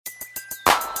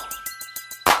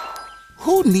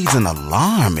Who needs an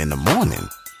alarm in the morning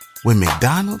when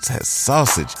McDonald's has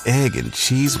sausage, egg, and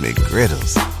cheese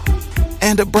McGriddles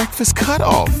and a breakfast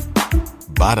cutoff?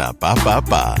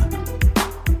 Ba-da-ba-ba-ba.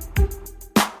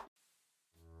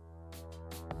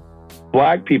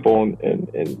 Black people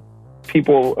and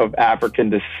people of African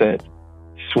descent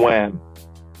swam.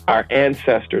 Our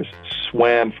ancestors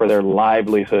swam for their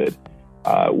livelihood.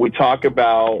 We talk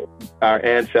about our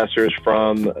ancestors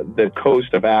from the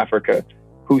coast of Africa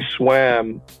who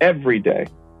swam every day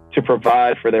to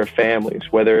provide for their families,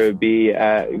 whether it be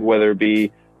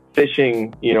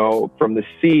fishing, from the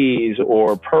seas,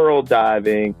 or pearl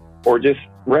diving, or just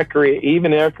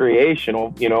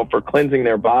recreational, for cleansing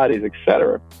their bodies,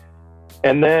 etc.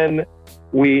 And then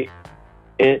we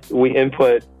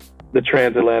input the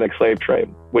transatlantic slave trade,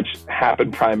 which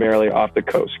happened primarily off the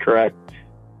coast, correct?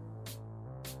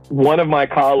 One of my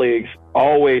colleagues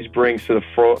always brings to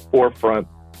the forefront,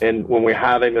 and when we're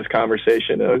having this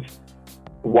conversation, is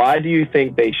why do you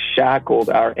think they shackled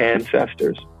our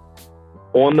ancestors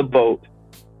on the boat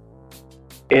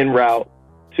en route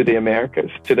to the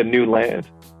Americas, to the new land,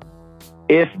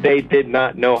 if they did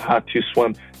not know how to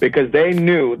swim? Because they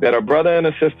knew that a brother and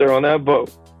a sister on that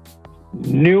boat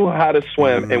knew how to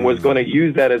swim and was going to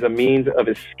use that as a means of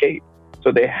escape.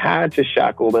 So they had to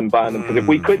shackle and bind them. Because if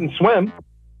we couldn't swim,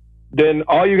 then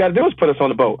all you got to do is put us on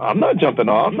the boat. I'm not jumping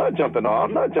off. I'm not jumping off.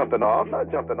 I'm not jumping off. I'm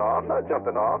not jumping off. I'm not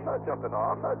jumping off. I'm not jumping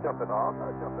off. I'm not jumping off. I'm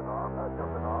not jumping off. I'm not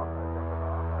jumping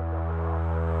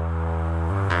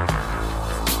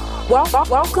off.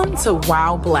 Welcome to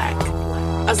Wow Black,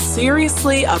 a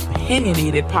seriously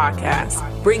opinionated podcast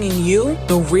bringing you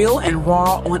the real and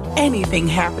raw on anything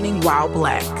happening while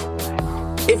Black.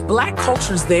 If Black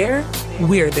culture's there,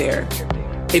 we're there.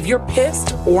 If you're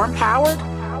pissed or empowered,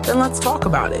 then let's talk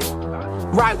about it.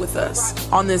 Ride with us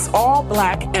on this all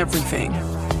Black everything.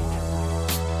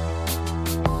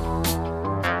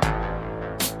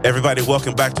 Everybody,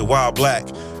 welcome back to Wild Black.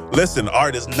 Listen,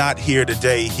 Art is not here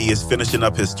today. He is finishing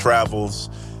up his travels.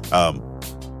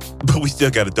 But we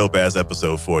still got a dope-ass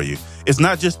episode for you. It's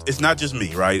not just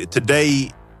me, right?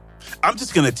 Today, I'm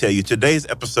just going to tell you, today's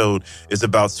episode is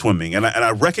about swimming. And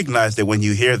I recognize that when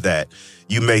you hear that,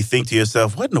 you may think to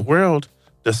yourself, what in the world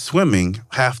does swimming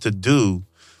have to do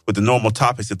with the normal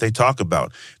topics that they talk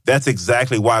about? That's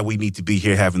exactly why we need to be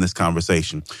here having this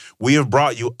conversation. We have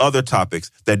brought you other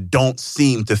topics that don't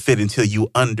seem to fit until you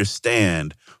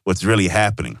understand what's really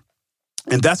happening.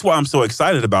 And that's why I'm so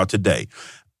excited about today.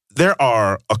 There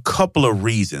are a couple of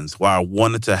reasons why I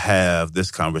wanted to have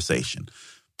this conversation.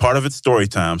 Part of it's story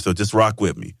time, so just rock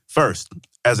with me. First,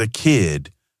 as a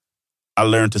kid, I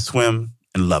learned to swim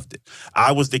and loved it.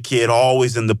 I was the kid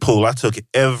always in the pool. I took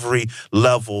every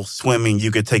level swimming you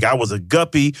could take. I was a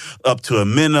guppy up to a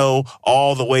minnow,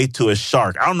 all the way to a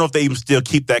shark. I don't know if they even still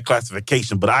keep that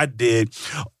classification, but I did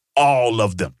all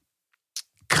of them.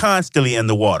 Constantly in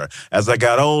the water. As I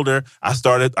got older, I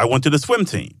went to the swim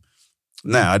team.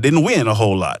 Now, I didn't win a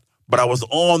whole lot, but I was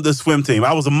on the swim team.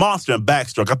 I was a monster in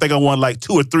backstroke. I think I won like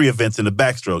 2 or 3 events in the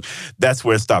backstroke. That's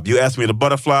where it stopped. You asked me to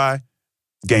butterfly,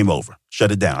 game over. Shut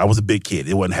it down. I was a big kid.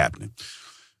 It wasn't happening.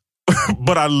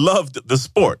 But I loved the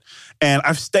sport. And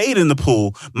I've stayed in the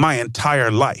pool my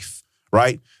entire life,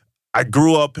 right? I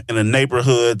grew up in a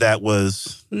neighborhood that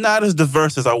was not as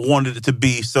diverse as I wanted it to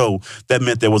be, so that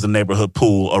meant there was a neighborhood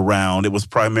pool around. It was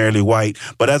primarily white,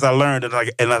 but as I learned and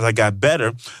as I got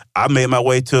better, I made my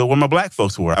way to where my Black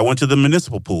folks were. I went to the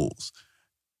municipal pools,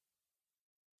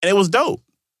 and it was dope.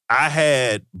 I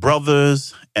had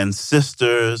brothers and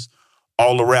sisters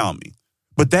all around me,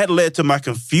 but that led to my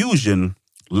confusion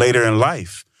later in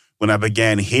life when I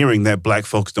began hearing that Black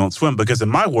folks don't swim, because in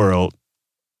my world,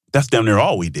 that's damn near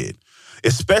all we did,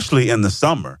 especially in the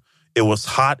summer. It was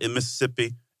hot in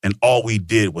Mississippi, and all we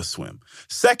did was swim.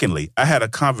 Secondly, I had a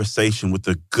conversation with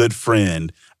a good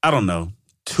friend,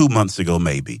 2 months ago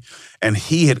maybe, and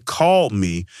he had called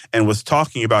me and was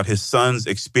talking about his son's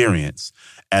experience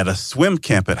at a swim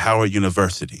camp at Howard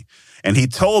University. And he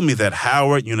told me that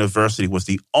Howard University was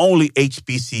the only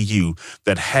HBCU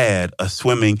that had a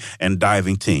swimming and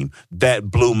diving team. That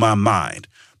blew my mind.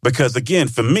 Because again,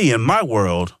 for me, in my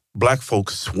world, Black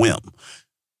folks swim.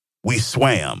 We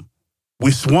swam.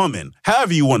 We swimming.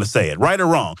 However you want to say it, right or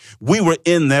wrong. We were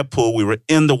in that pool. We were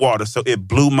in the water. So it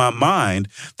blew my mind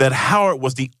that Howard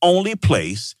was the only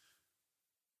place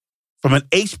from an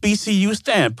HBCU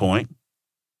standpoint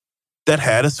that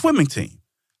had a swimming team.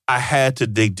 I had to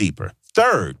dig deeper.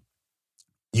 Third,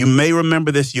 you may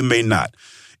remember this, you may not.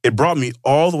 It brought me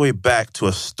all the way back to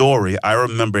a story I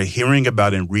remember hearing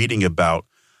about and reading about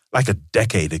like a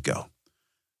decade ago.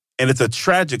 And it's a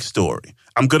tragic story.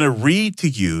 I'm going to read to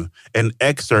you an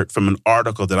excerpt from an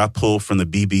article that I pulled from the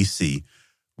BBC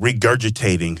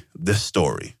regurgitating this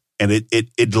story. And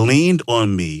it leaned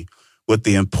on me with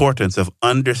the importance of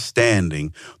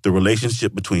understanding the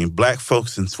relationship between Black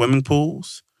folks in swimming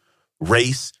pools,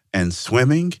 race and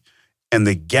swimming, and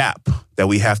the gap that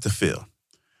we have to fill.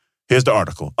 Here's the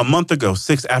article. A month ago,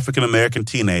 6 African-American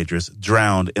teenagers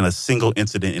drowned in a single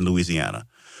incident in Louisiana,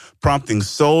 prompting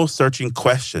soul-searching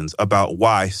questions about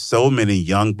why so many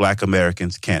young Black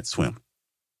Americans can't swim.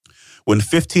 When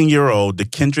 15-year-old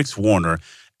DeKendrix Warner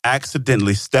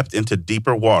accidentally stepped into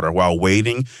deeper water while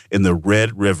wading in the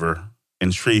Red River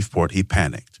in Shreveport, he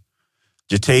panicked.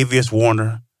 Jatavius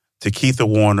Warner, Takitha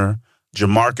Warner,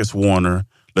 Jamarcus Warner,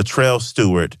 Latrell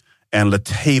Stewart, and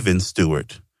Latavian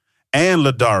Stewart, and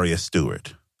Ladarius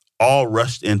Stewart all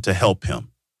rushed in to help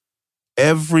him.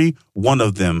 Every one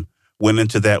of them went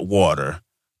into that water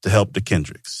to help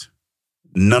DeKendrix.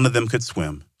 None of them could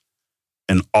swim,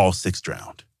 and all 6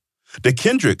 drowned.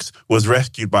 DeKendrix was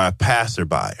rescued by a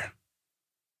passerby.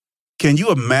 Can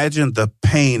you imagine the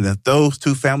pain that those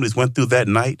 2 families went through that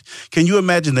night? Can you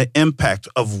imagine the impact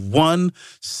of one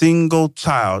single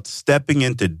child stepping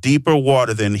into deeper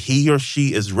water than he or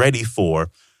she is ready for,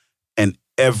 and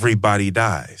everybody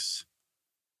dies?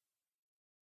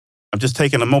 I'm just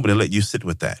taking a moment to let you sit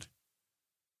with that.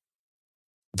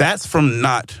 That's from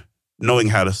not knowing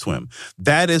how to swim.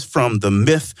 That is from the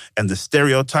myth and the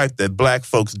stereotype that Black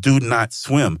folks do not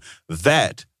swim.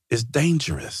 That is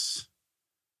dangerous.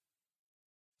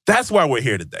 That's why we're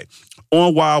here today.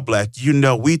 On Wild Black,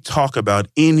 we talk about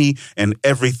any and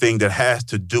everything that has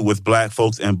to do with Black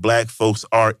folks, and Black folks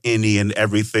are any and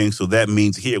everything. So that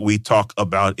means here we talk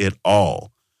about it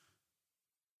all.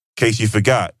 In case you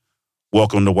forgot,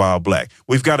 welcome to Wild Black.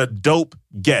 We've got a dope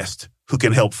guest who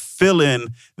can help fill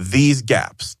in these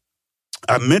gaps.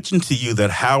 I mentioned to you that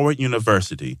Howard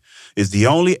University is the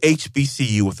only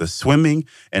HBCU with a swimming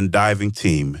and diving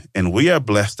team, and we are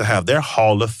blessed to have their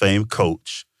Hall of Fame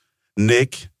coach,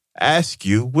 Nick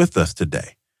Askew, with us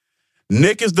today.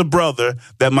 Nick is the brother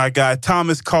that my guy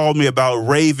Thomas called me about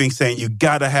raving, saying, you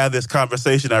got to have this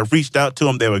conversation. I reached out to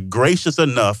them. They were gracious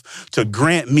enough to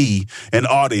grant me an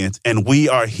audience, and we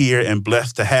are here and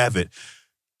blessed to have it.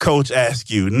 Coach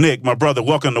Askew, Nick, my brother,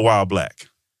 welcome to Wild Black.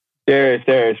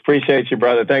 Darius, appreciate you,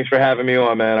 brother. Thanks for having me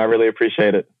on, man. I really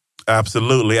appreciate it.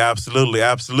 Absolutely.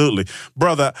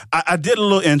 Brother, I did a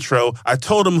little intro. I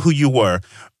told him who you were,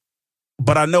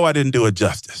 but I know I didn't do it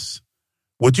justice.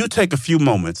 Would you take a few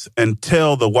moments and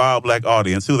tell the Wild Black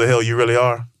audience who the hell you really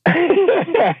are?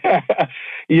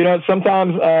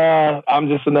 Sometimes I'm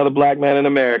just another Black man in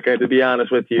America, to be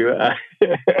honest with you.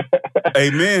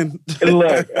 Amen.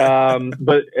 Look,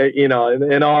 but in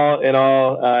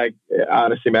all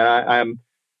honesty, man,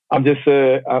 I'm just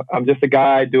a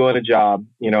guy doing a job.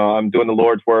 I'm doing the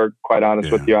Lord's work. Quite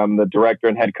honest with you, I'm the director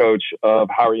and head coach of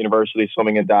Howard University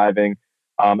Swimming and Diving,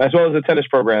 as well as the tennis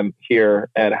program here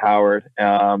at Howard.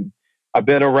 I've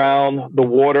been around the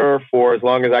water for as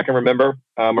long as I can remember.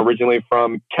 I'm originally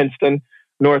from Kinston,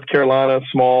 North Carolina,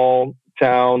 small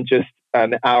town, just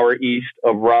an hour east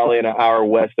of Raleigh and an hour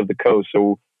west of the coast.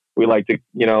 So we like to,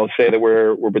 say that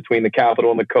we're between the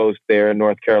capital and the coast there in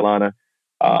North Carolina.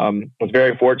 I was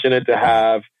very fortunate to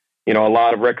have, a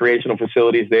lot of recreational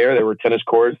facilities there. There were tennis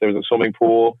courts, there was a swimming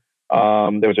pool,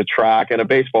 there was a track and a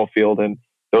baseball field. And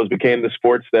those became the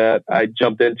sports that I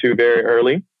jumped into very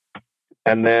early.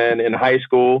 And then in high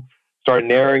school, started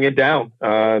narrowing it down,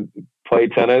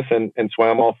 played tennis and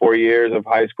swam all 4 years of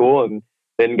high school, and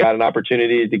then got an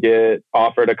opportunity to get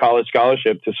offered a college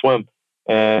scholarship to swim,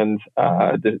 and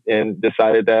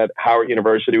decided that Howard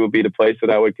University would be the place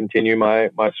that I would continue my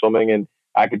swimming and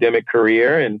academic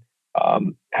career, and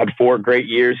had 4 great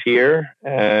years here.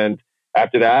 And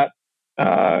after that,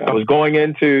 I was going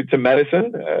into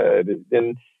medicine,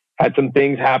 and had some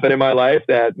things happen in my life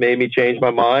that made me change my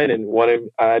mind, and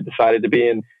I decided to be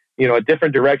in a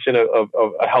different direction of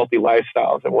a healthy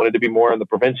lifestyle. I wanted to be more on the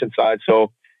prevention side.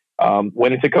 So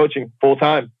went into coaching full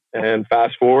time, and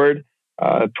fast forward,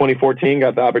 2014,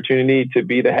 got the opportunity to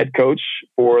be the head coach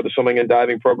for the swimming and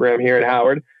diving program here at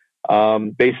Howard.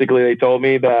 Basically, they told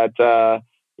me that,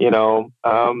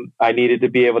 I needed to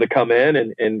be able to come in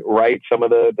and right some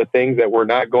of the things that were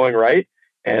not going right.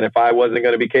 And if I wasn't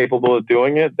going to be capable of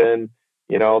doing it, then,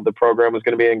 the program was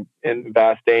going to be in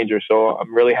vast danger. So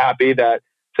I'm really happy that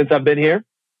since I've been here,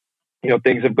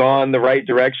 things have gone the right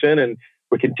direction, and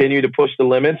we continue to push the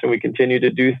limits, and we continue to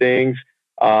do things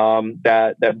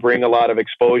that bring a lot of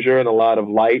exposure and a lot of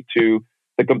light to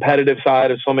the competitive side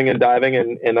of swimming and diving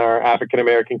in our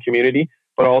African-American community,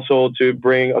 but also to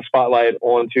bring a spotlight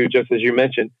onto, just as you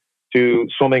mentioned, to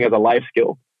swimming as a life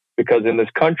skill, because in this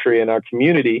country, in our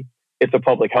community, it's a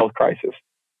public health crisis.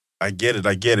 I get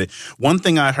it. One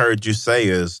thing I heard you say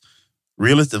is,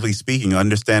 realistically speaking,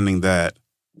 understanding that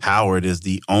Howard is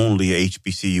the only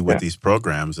HBCU with these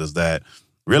programs, is that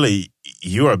really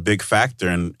you're a big factor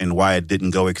in why it didn't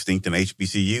go extinct in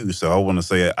HBCU. So I want to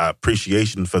say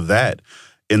appreciation for that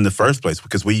in the first place,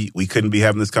 because we couldn't be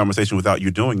having this conversation without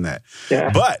you doing that. Yeah.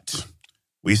 But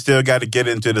we still got to get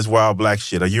into this wild black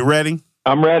shit. Are you ready?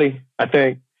 I'm ready, I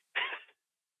think.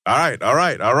 All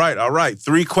right.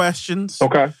 3 questions.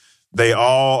 Okay. They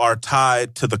all are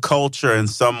tied to the culture in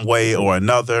some way or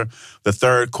another. The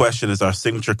third question is our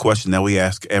signature question that we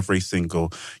ask every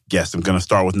single guest. I'm going to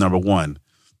start with number 1.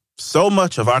 So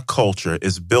much of our culture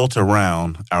is built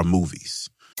around our movies.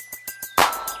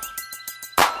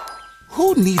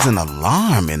 Who needs an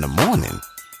alarm in the morning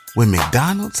when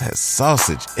McDonald's has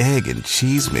sausage, egg, and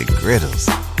cheese McGriddles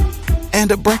and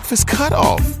a breakfast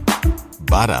cutoff?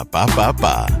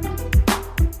 Ba-da-ba-ba-ba.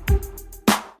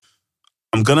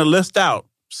 I'm going to list out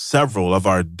several of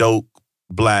our dope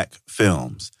black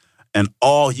films, and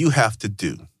all you have to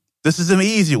do, this is an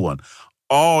easy one,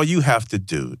 all you have to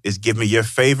do is give me your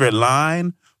favorite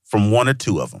line from 1 or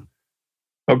 2 of them.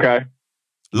 Okay.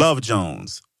 Love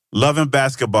Jones, Love and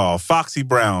Basketball, Foxy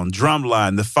Brown,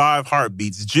 Drumline, The 5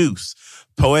 Heartbeats, Juice,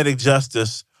 Poetic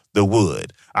Justice, The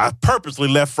Wood. I purposely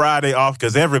left Friday off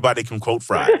because everybody can quote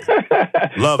Friday.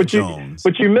 Love Jones,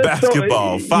 but you missed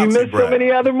Basketball, Foxy you missed Brown. so many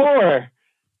other more.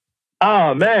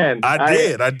 Oh man, I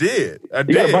did.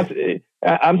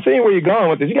 I'm seeing where you're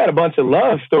going with this. You got a bunch of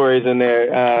love stories in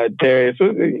there, Darius.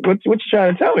 What you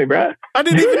trying to tell me, bro? I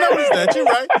didn't even notice that. You're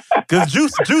right. Because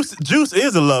Juice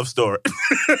is a love story.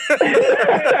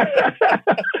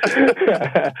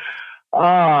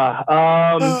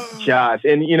 Josh.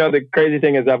 And the crazy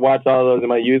thing is I've watched all of those in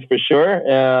my youth for sure.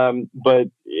 But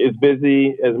as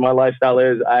busy as my lifestyle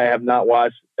is, I have not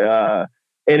watched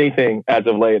anything as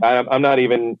of late. I'm not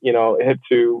even, hip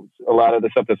to a lot of the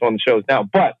stuff that's on the shows now.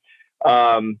 But,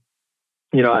 one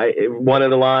of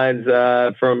the lines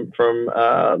from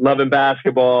Love and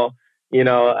Basketball,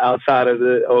 outside of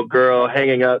the old girl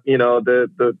hanging up,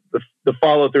 the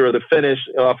follow through or the finish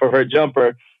off of her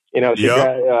jumper. She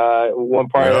got one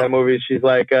part of that movie. She's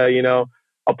like, I'll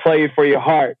play you for your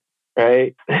heart,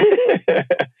 right?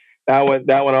 That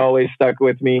one always stuck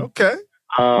with me. Okay.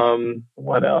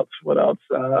 What else?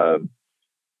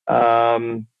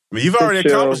 You've already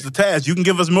accomplished the task. You can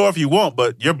give us more if you want,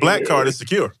 but your black card is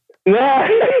secure. I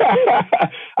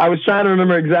was trying to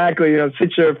remember exactly.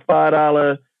 Sit your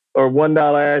 $5 or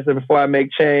 $1 answer before I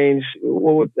make change.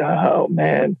 Oh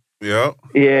man. Yeah.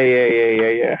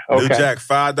 Yeah. Okay. New Jack,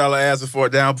 $5 answer for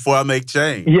it down before I make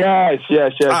change. Yes.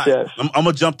 Right. I'm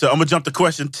gonna jump to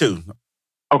question 2.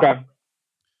 Okay.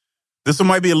 This one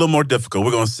might be a little more difficult.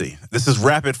 We're gonna see. This is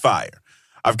rapid fire.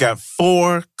 I've got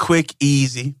 4 quick,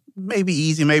 easy,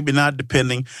 maybe not,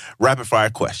 depending, rapid fire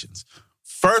questions.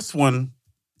 First one,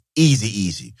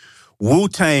 easy.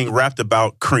 Wu-Tang rapped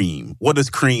about cream. What does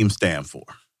cream stand for?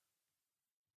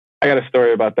 I got a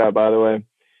story about that, by the way.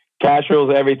 Cash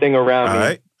rules everything around me. All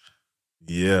right.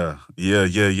 Yeah.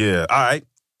 All right.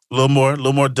 A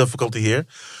little more difficulty here.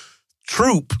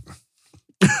 Troop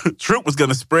was going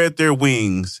to spread their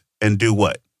wings and do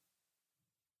what?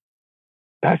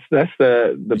 That's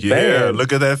the band. Yeah,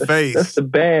 look at that face. That's the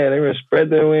band. They're going to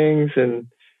spread their wings and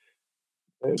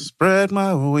spread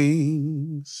my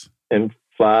wings and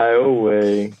fly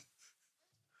away.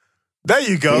 There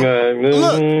you go.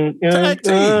 Look, tag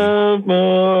team.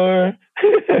 More.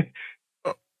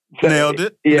 Nailed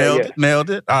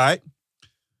it. All right.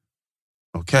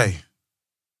 Okay.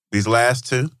 These last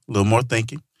 2, a little more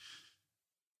thinking.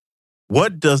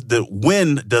 When does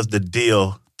the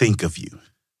deal think of you?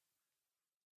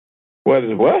 What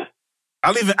is what?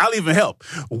 I'll even help.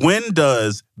 When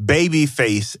does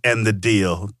Babyface and the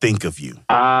deal think of you?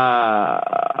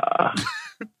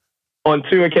 On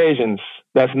 2 occasions.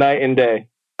 That's night and day.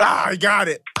 I got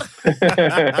it.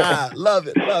 Love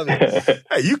it.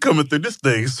 Hey, you coming through this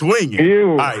thing swinging.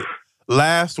 Ew. All right,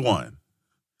 last one.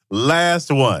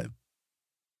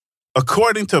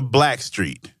 According to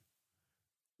Blackstreet,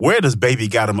 where does Baby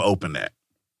Got Him open at?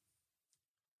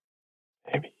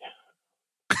 Baby.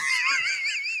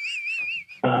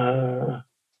 No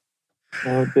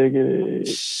diggity.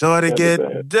 Shorty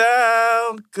get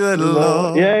down, good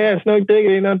Lord. Yeah, it's no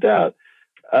diggity, no doubt.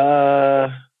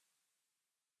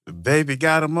 Baby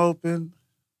Got Him open.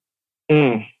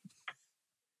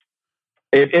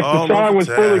 If the song was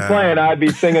fully playing, I'd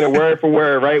be singing it word for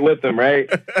word right with them, right?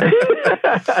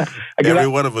 Every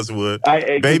one of us would.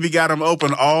 Baby got them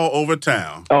open all over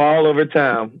town. All over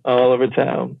town. All over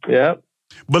town. Yep.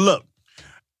 But look,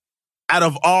 out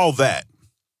of all that,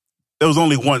 there was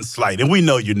only one slight, and we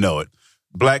know you know it.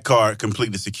 Black card,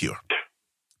 completely secure.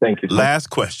 Thank you. Last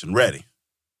question. Ready?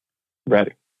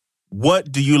 Ready.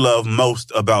 What do you love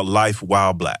most about life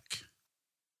while Black?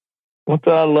 What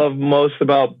do I love most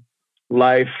about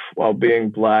life while being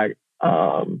Black?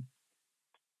 I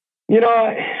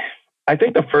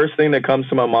think the first thing that comes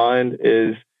to my mind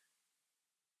is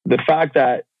the fact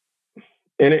that,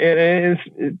 and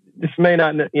this may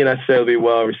not necessarily be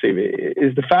well received,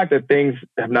 is the fact that things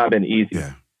have not been easy.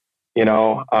 Yeah.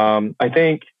 I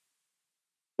think,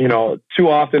 too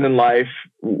often in life,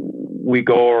 we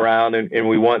go around and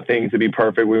we want things to be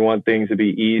perfect. We want things to be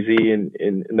easy and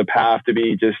the path to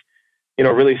be just,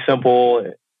 really simple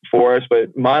for us.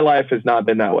 But my life has not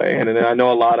been that way. And I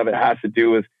know a lot of it has to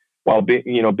do with,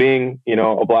 being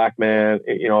a Black man,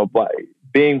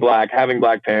 being Black, having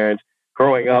Black parents,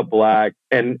 growing up Black,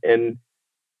 and having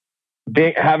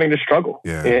to struggle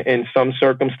in some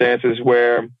circumstances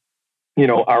where,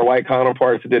 our white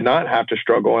counterparts did not have to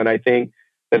struggle. And I think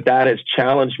that has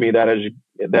challenged me, that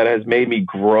has made me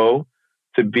grow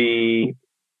to be,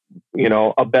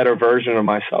 a better version of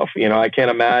myself. I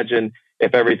can't imagine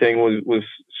if everything was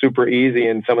super easy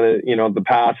and some of the, the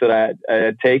paths that I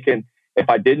had taken, if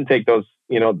I didn't take those,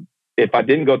 if I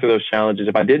didn't go through those challenges,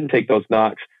 if I didn't take those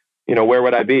knocks, where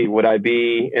would I be? Would I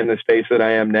be in the space that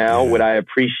I am now? Yeah. Would I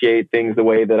appreciate things the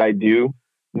way that I do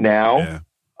now? Yeah.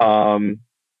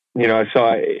 So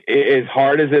as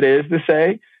hard as it is to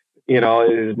say,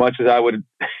 as much as I would,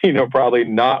 probably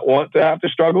not want to have to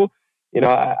struggle,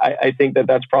 I think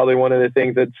that's probably one of the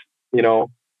things that's,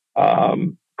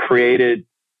 created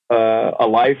a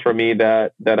life for me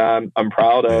that I'm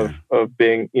proud of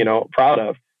being, proud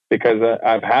of, because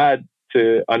I've had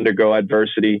to undergo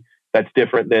adversity that's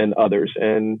different than others.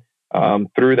 And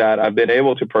through that, I've been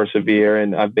able to persevere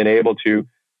and I've been able to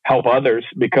help others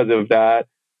because of that.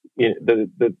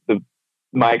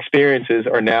 My experiences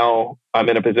are now, I'm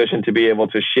in a position to be able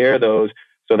to share those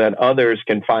so that others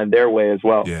can find their way as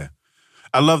well. Yeah.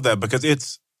 I love that because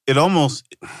it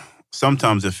almost,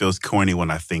 sometimes it feels corny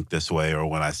when I think this way or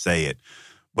when I say it,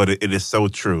 but it is so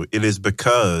true. It is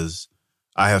because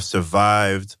I have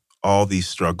survived all these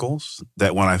struggles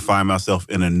that when I find myself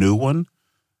in a new one,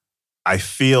 I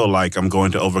feel like I'm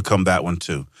going to overcome that one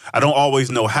too. I don't always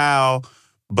know how,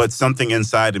 but something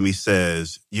inside of me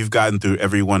says, you've gotten through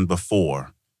every one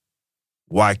before.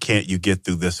 Why can't you get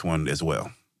through this one as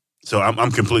well? So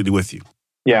I'm completely with you.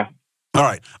 Yeah. All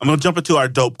right. I'm going to jump into our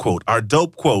dope quote. Our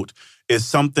dope quote is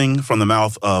something from the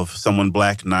mouth of someone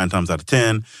Black 9 times out of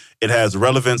 10. It has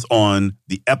relevance on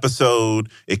the episode.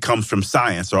 It comes from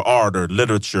science or art or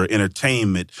literature,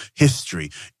 entertainment, history,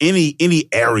 any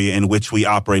area in which we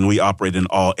operate, and we operate in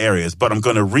all areas. But I'm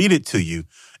going to read it to you,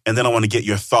 and then I want to get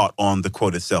your thought on the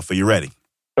quote itself. Are you ready?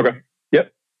 Okay.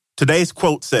 Yep. Today's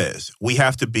quote says, we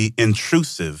have to be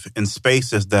intrusive in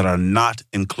spaces that are not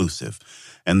inclusive.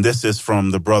 And this is from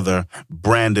the brother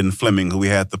Brandon Fleming, who we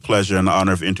had the pleasure and the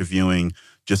honor of interviewing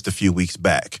just a few weeks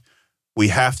back. We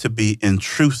have to be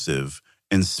intrusive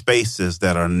in spaces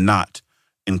that are not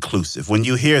inclusive. When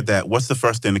you hear that, what's the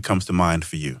first thing that comes to mind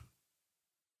for you?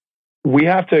 We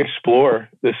have to explore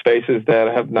the spaces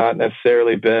that have not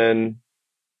necessarily been,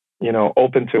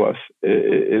 open to us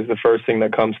is the first thing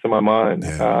that comes to my mind.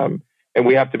 Yeah. And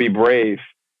we have to be brave,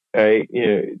 right?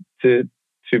 To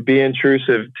be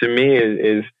intrusive to me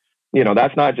is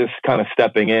that's not just kind of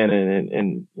stepping in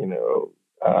and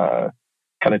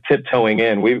kind of tiptoeing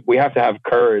in. We have to have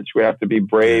courage. We have to be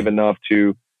brave enough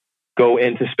to go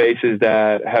into spaces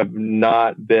that have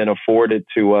not been afforded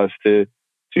to us, to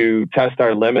test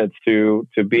our limits, to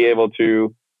be able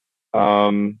to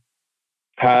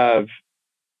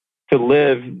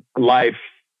live life,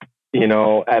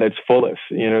 at its fullest,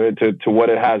 to what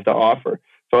it has to offer.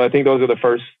 So I think those are the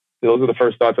first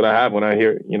thoughts that I have when I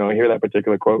hear that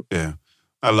particular quote. Yeah,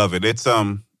 I love it. It's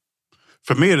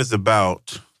for me, it is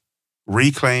about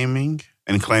reclaiming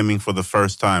and claiming for the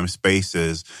first time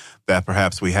spaces that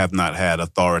perhaps we have not had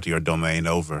authority or domain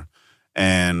over.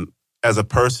 And as a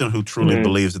person who truly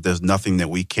believes that there's nothing that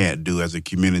we can't do as a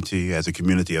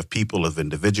community of people, of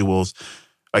individuals,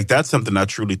 like that's something I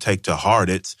truly take to heart.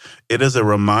 It is a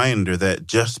reminder that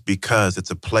just because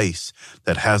it's a place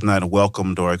that has not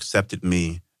welcomed or accepted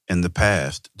me in the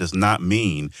past does not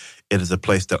mean it is a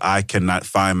place that I cannot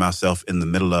find myself in the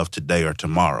middle of today or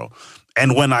tomorrow.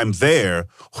 And when I'm there,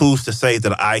 who's to say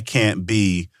that I can't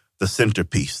be the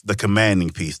centerpiece, the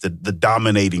commanding piece, the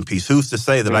dominating piece. Who's to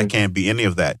say that I can't be any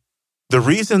of that? The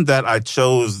reason that I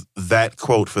chose that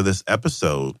quote for this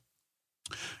episode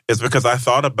is because I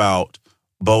thought about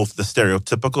both the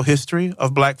stereotypical history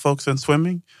of Black folks in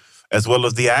swimming, as well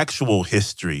as the actual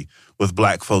history with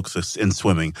Black folks in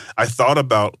swimming. I thought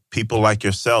about people like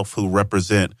yourself who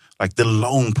represent like the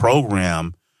lone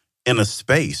program in a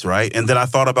space, right? And then I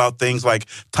thought about things like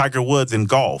Tiger Woods in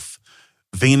golf,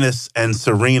 Venus and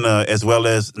Serena, as well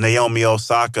as Naomi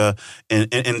Osaka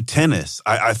in tennis.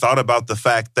 I thought about the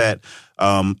fact that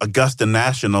Augusta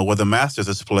National, where the Masters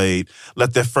is played,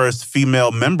 let their first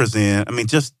female members in,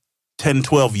 just 10,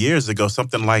 12 years ago,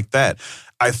 something like that.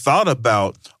 I thought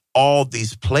about all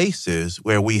these places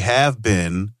where we have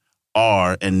been,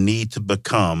 are, and need to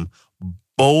become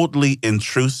boldly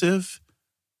intrusive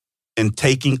in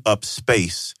taking up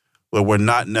space where we're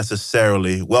not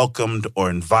necessarily welcomed or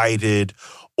invited,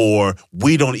 or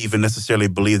we don't even necessarily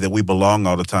believe that we belong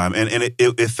all the time. And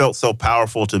it felt so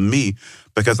powerful to me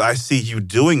because I see you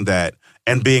doing that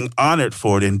and being honored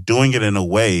for it and doing it in a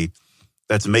way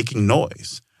that's making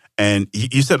noise. And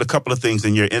you said a couple of things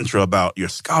in your intro about your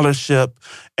scholarship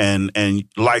and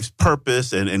life's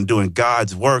purpose and doing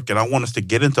God's work. And I want us to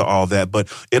get into all that,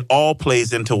 but it all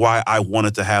plays into why I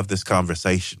wanted to have this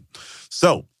conversation.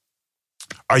 So,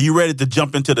 are you ready to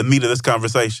jump into the meat of this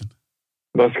conversation?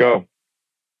 Let's go.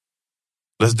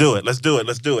 Let's do it.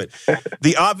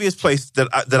 The obvious place that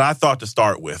I thought to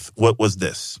start with, what was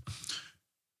this?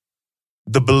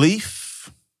 The belief,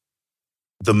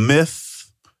 the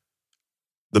myth,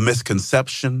 the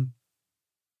misconception,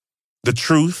 the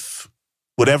truth,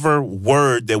 whatever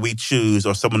word that we choose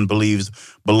or someone believes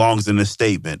belongs in this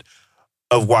statement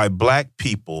of why Black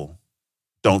people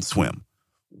don't swim.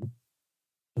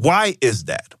 Why is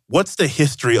that? What's the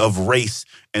history of race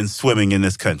and swimming in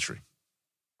this country?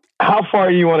 How far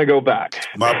do you want to go back?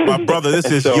 My brother, this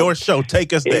is your show.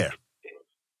 Take us there.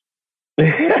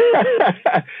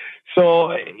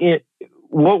 So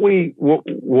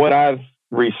what I've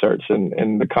researched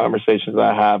and the conversations that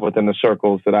I have within the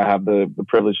circles that I have the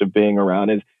privilege of being around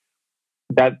is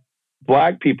that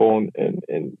Black people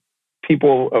and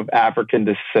people of African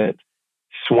descent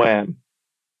swam.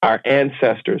 Our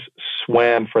ancestors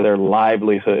swam for their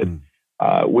livelihood.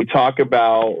 We talk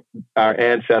about our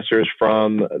ancestors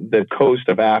from the coast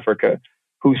of Africa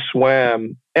who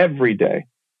swam every day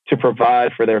to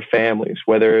provide for their families,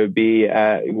 whether it be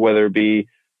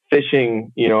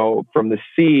fishing, from the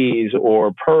seas,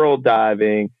 or pearl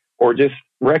diving, or just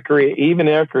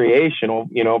recreational,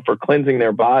 for cleansing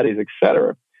their bodies,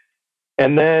 etc.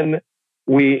 And then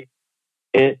we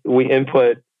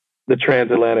input the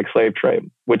transatlantic slave trade,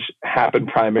 which happened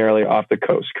primarily off the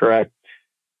coast, correct?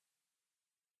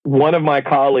 One of my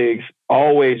colleagues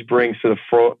always brings to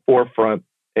the forefront,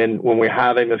 and when we're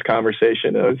having this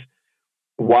conversation, is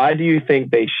why do you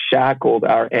think they shackled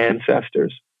our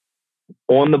ancestors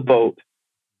on the boat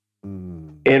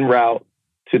en route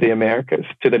to the Americas,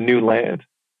 to the new land,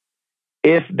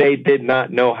 if they did not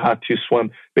know how to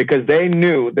swim? Because they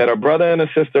knew that a brother and a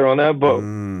sister on that boat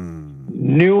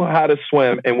knew how to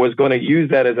swim and was going to use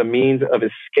that as a means of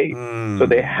escape. So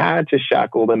they had to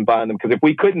shackle and bind them. Because if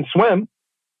we couldn't swim,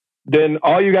 then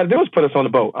all you got to do is put us on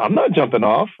the boat. I'm not jumping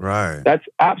off. Right. That's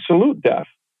absolute death.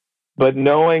 But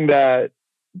knowing that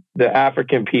the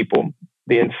African people,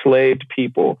 the enslaved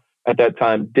people at that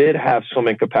time, did have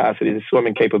swimming capacities,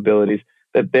 swimming capabilities,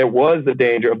 that there was the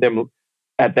danger of them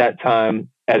at that time,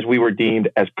 as we were deemed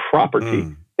as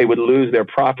property. They would lose their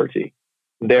property.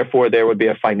 Therefore, there would be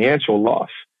a financial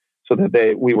loss, so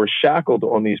that we were shackled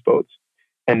on these boats.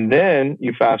 And then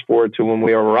you fast forward to when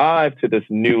we arrived to this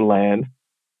new land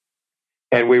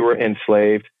and we were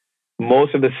enslaved.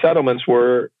 Most of the settlements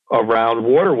were around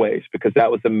waterways because that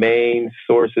was the main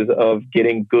sources of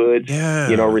getting goods,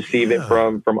 receiving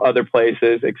from other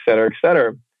places, et cetera, et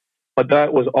cetera. But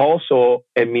that was also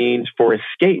a means for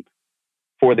escape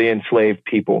for the enslaved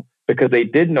people because they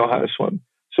didn't know how to swim.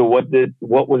 So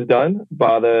what was done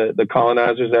by the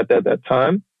colonizers at that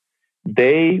time?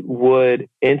 They would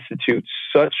institute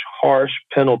such harsh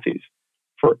penalties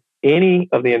for any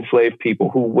of the enslaved people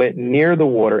who went near the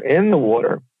water, in the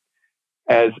water,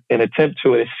 as an attempt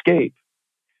to escape,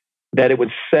 that it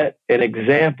would set an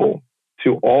example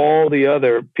to all the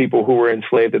other people who were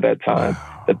enslaved at that time.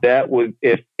 Wow. That would,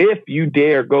 if you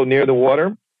dare go near the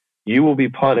water, you will be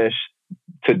punished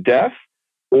to death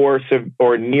or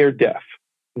near death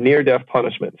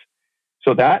punishments.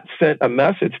 So that sent a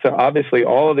message to obviously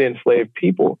all of the enslaved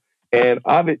people, and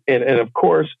of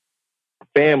course,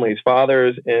 families,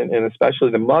 fathers, and especially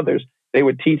the mothers. They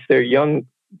would teach their young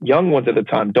young ones at the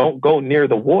time, don't go near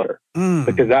the water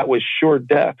because that was sure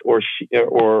death or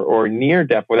near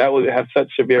death, or that would have such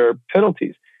severe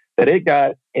penalties that it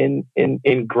got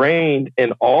ingrained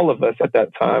in all of us at that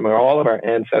time, or all of our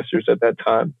ancestors at that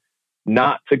time,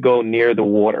 not to go near the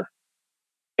water.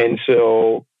 And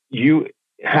so you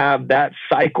have that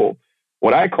cycle,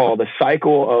 what I call the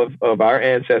cycle of our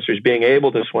ancestors being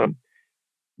able to swim.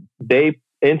 They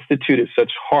instituted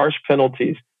such harsh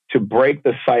penalties to break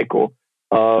the cycle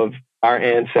of our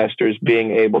ancestors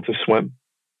being able to swim.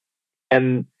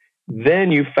 And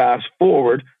then you fast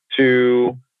forward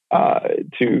to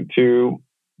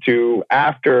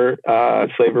after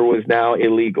slavery was now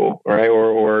illegal, right?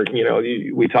 Or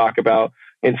we talk about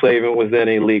enslavement was then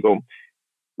illegal.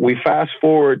 We fast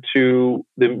forward to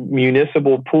the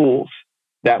municipal pools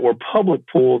that were public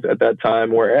pools at that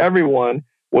time, where everyone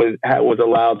was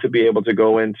allowed to be able to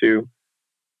go into.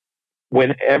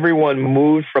 When everyone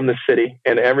moved from the city,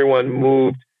 and everyone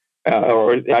moved,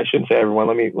 or I shouldn't say everyone.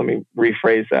 Let me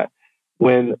rephrase that.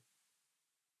 When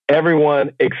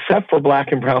everyone except for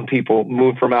Black and brown people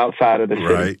moved from outside of the city,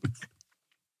 right,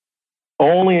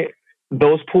 only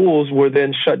those pools were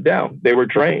then shut down. They were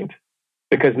drained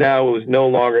because now it was no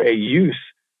longer a use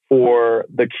for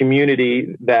the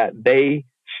community that they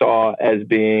saw as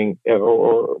being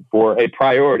or for a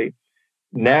priority.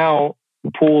 Now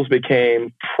pools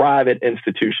became private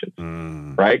institutions,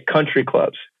 right? Country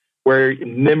clubs, where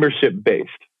membership based.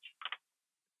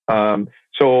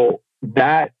 So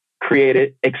that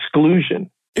created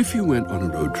exclusion. If you went on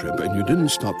a road trip and you didn't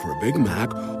stop for a Big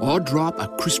Mac or drop a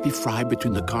crispy fry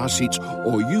between the car seats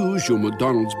or use your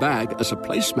McDonald's bag as a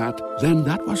placemat, then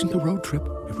that wasn't a road trip.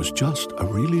 It was just a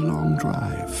really long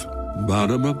drive.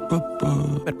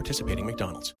 Ba-da-ba-ba-ba. At participating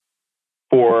McDonald's.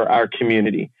 For our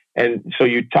community. And so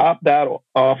you top that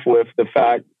off with the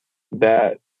fact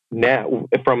that now,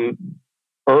 from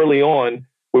early on,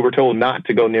 we were told not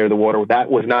to go near the water. That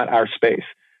was not our space.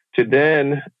 To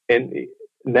then, and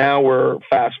now we're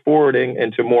fast forwarding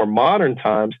into more modern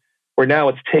times where now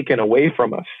it's taken away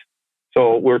from us.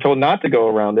 So we were told not to go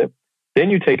around it. Then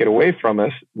you take it away from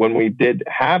us when we did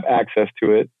have access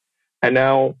to it. And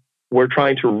now we're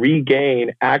trying to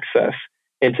regain access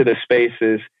into the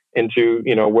spaces, into,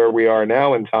 where we are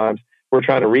now in times. We're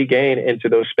trying to regain into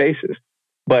those spaces.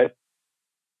 But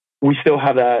we still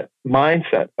have that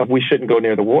mindset of we shouldn't go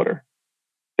near the water,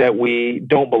 that we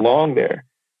don't belong there.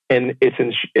 And it's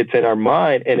in our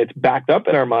mind, and it's backed up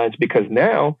in our minds because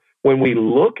now when we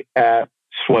look at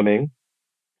swimming,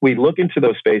 we look into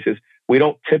those spaces, we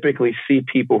don't typically see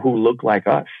people who look like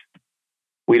us.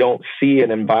 We don't see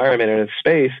an environment and a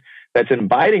space that's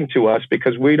inviting to us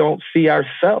because we don't see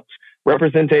ourselves.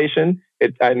 Representation,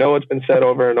 I know it's been said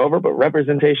over and over, but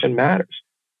representation matters.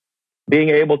 Being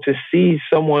able to see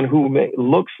someone who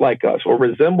looks like us or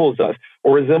resembles us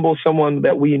or resembles someone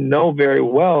that we know very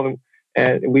well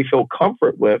and we feel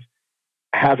comfort with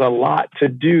has a lot to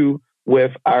do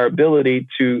with our ability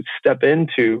to step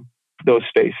into those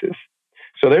spaces.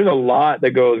 So there's a lot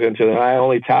that goes into it. I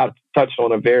only touched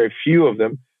on a very few of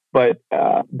them, but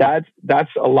that's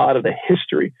a lot of the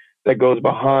history that goes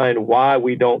behind why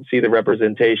we don't see the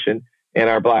representation in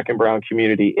our Black and brown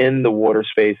community in the water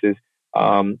spaces,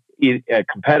 at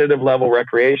competitive level,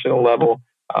 recreational level,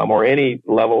 or any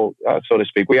level, so to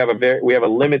speak. We have a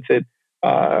limited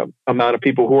amount of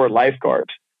people who are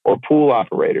lifeguards or pool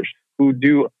operators who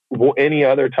do any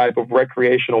other type of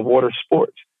recreational water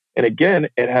sports. And again,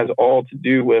 it has all to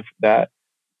do with that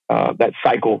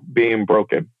cycle being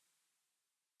broken.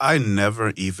 I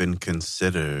never even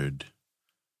considered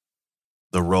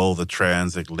the role the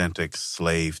transatlantic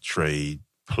slave trade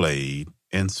played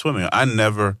in swimming. I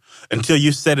never, until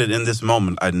you said it in this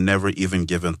moment, I'd never even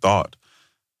given thought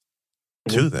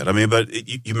to that. I mean, but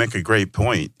you make a great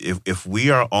point. If we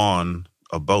are on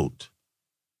a boat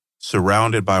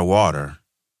surrounded by water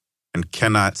and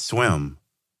cannot swim,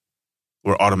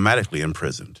 we're automatically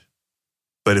imprisoned.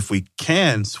 But if we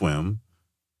can swim,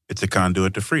 it's a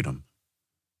conduit to freedom.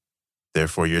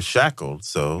 Therefore, you're shackled,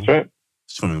 so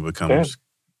swimming becomes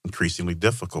increasingly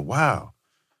difficult. Wow.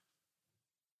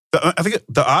 I think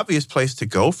the obvious place to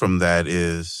go from that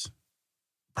is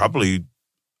probably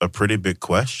a pretty big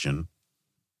question.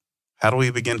 How do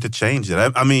we begin to change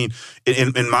that? I mean,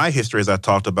 in my history, as I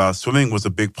talked about, swimming was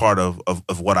a big part of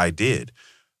what I did.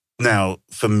 Now,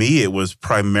 for me, it was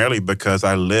primarily because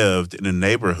I lived in a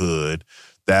neighborhood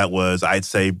that was, I'd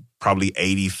say, probably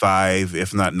 85,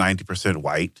 if not 90%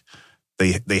 white.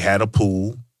 They had a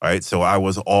pool, right? So I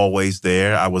was always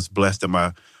there. I was blessed that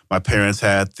my parents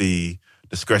had the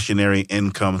discretionary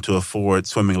income to afford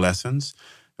swimming lessons.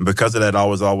 And because of that, I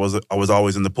was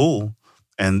always in the pool.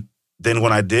 And then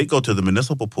when I did go to the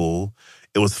municipal pool,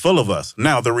 it was full of us.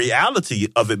 Now, the reality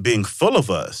of it being full of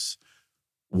us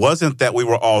wasn't that we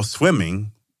were all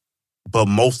swimming, but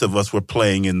most of us were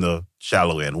playing in the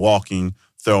shallow end, walking,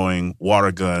 throwing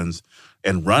water guns,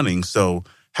 and running. So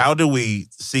how do we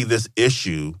see this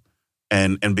issue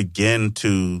and begin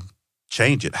to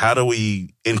change it? How do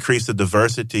we increase the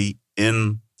diversity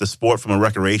in the sport from a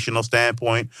recreational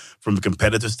standpoint, from a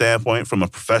competitive standpoint, from a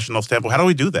professional standpoint? How do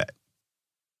we do that?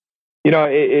 You know,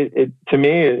 to me,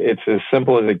 it's as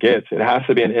simple as it gets. It has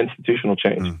to be an institutional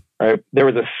change, right? There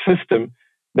was a system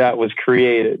that was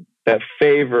created that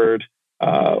favored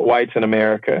whites in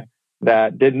America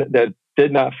that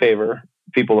did not favor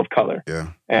people of color.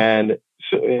 Yeah. And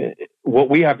so what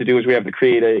we have to do is we have to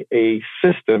create a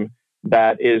system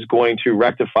that is going to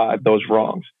rectify those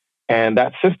wrongs. And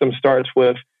that system starts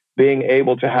with being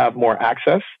able to have more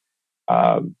access.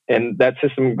 And that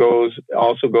system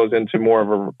also goes into more of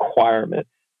a requirement.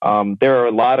 There are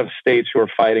a lot of states who are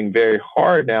fighting very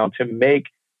hard now to make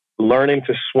learning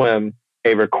to swim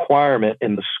a requirement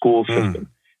in the school system.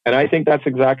 And I think that's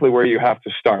exactly where you have to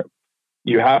start.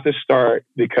 You have to start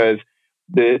because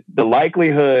the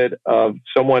likelihood of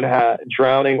someone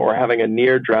drowning or having a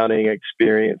near drowning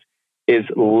experience is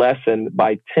lessened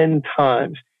by 10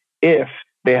 times if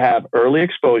they have early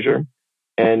exposure,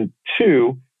 and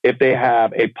 2, if they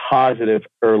have a positive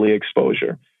early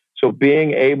exposure. So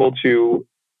being able to,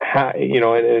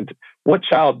 what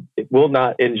child will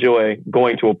not enjoy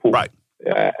going to a pool? Right.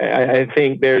 I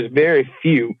think there's very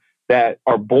few that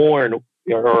are born,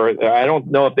 or I don't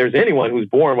know if there's anyone who's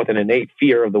born with an innate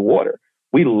fear of the water.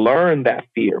 We learn that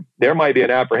fear. There might be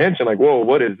an apprehension like, whoa,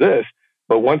 what is this?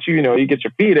 But once you get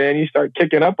your feet in, you start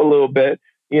kicking up a little bit,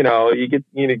 you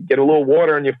get a little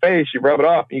water in your face, you rub it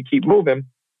off, and you keep moving.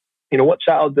 What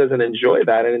child doesn't enjoy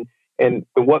that? And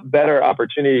what better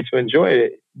opportunity to enjoy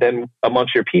it than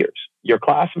amongst your peers, your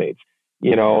classmates,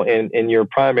 in your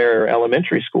primary or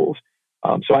elementary schools.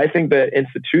 So I think that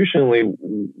institutionally,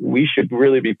 we should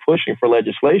really be pushing for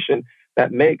legislation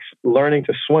that makes learning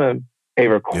to swim a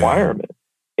requirement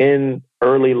in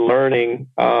early learning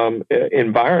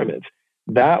environments.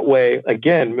 That way,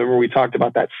 again, remember we talked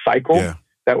about that cycle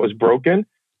that was broken?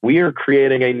 We are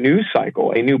creating a new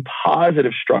cycle, a new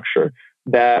positive structure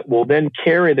that will then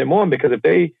carry them on, because if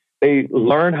they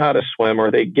learn how to swim, or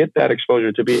they get that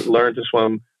exposure to learn to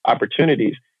swim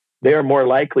opportunities, they are more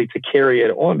likely to carry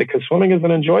it on, because swimming is an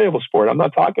enjoyable sport. I'm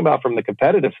not talking about from the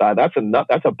competitive side. That's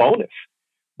a bonus.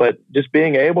 But just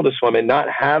being able to swim and not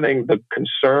having the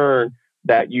concern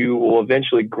that you will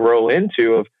eventually grow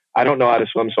into of, I don't know how to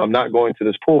swim, so I'm not going to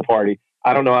this pool party.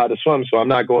 I don't know how to swim, so I'm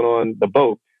not going on the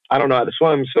boat. I don't know how to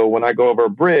swim, so when I go over a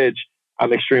bridge,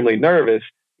 I'm extremely nervous.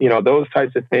 Those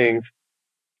types of things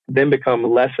then become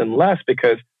less and less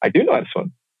because I do know how to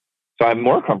swim. So I'm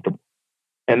more comfortable.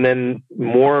 And then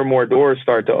more and more doors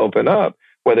start to open up,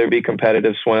 whether it be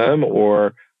competitive swim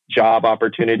or job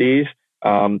opportunities,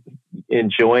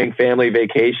 enjoying family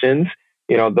vacations.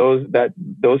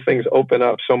 Those things open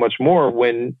up so much more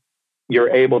when you're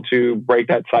able to break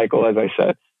that cycle, as I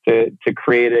said, to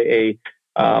create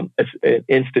an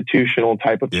institutional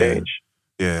type of change.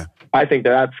 Yeah. I think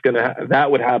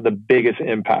that would have the biggest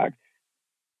impact.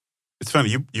 It's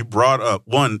funny, you brought up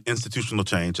one institutional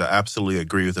change. I absolutely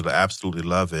agree with it. I absolutely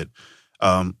love it.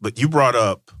 But you brought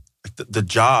up the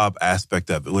job aspect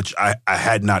of it, which I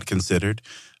had not considered.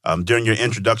 During your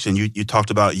introduction, you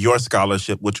talked about your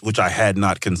scholarship, which I had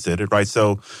not considered, right?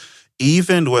 So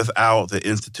even without the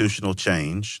institutional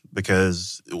change,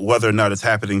 because whether or not it's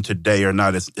happening today or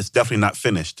not, it's definitely not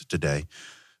finished today.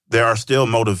 There are still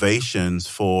motivations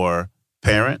for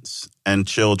parents and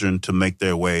children to make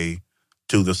their way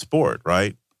to the sport,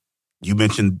 right? You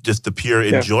mentioned just the pure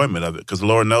enjoyment of it, because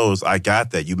Lord knows I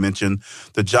got that. You mentioned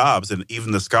the jobs and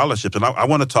even the scholarships. And I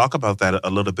want to talk about that a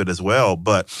little bit as well.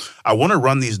 But I want to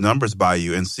run these numbers by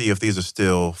you and see if these are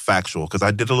still factual, because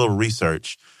I did a little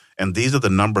research and these are the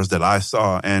numbers that I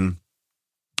saw. And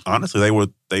honestly,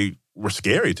 they were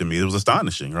scary to me. It was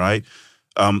astonishing, right?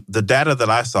 The data that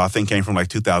I saw, I think, came from like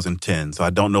 2010. So I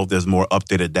don't know if there's more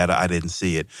updated data. I didn't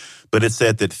see it. But it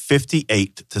said that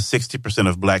 58 to 60%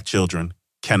 of Black children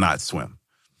cannot swim,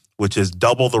 which is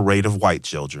double the rate of white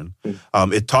children.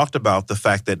 It talked about the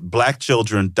fact that Black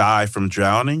children die from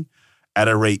drowning at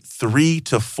a rate 3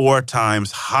 to 4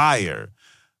 times higher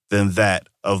than that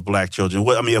of Black children.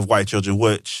 Of white children,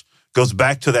 which goes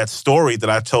back to that story that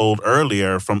I told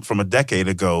earlier from a decade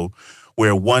ago,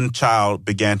 where one child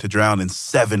began to drown and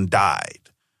 7 died,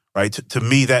 right? To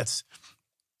me,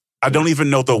 I don't even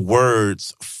know the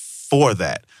words for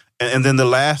that. And then the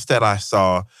last that I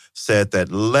saw said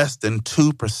that less than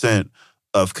 2%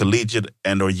 of collegiate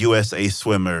and or USA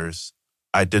swimmers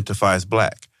identify as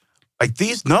Black. Like,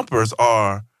 these numbers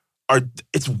are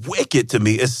it's wicked to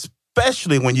me,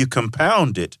 especially when you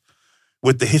compound it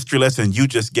with the history lesson you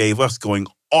just gave us going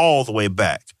all the way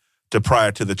back to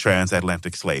prior to the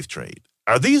transatlantic slave trade.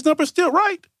 Are these numbers still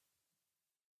right?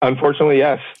 Unfortunately,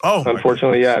 yes. Oh,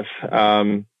 unfortunately, yes.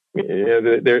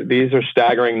 These are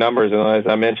staggering numbers. And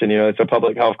as I mentioned, it's a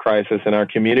public health crisis in our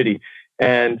community.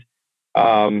 And,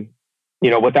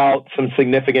 without some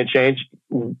significant change,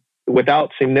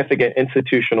 without significant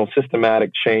institutional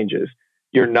systematic changes,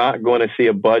 you're not going to see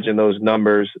a budge in those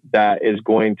numbers that is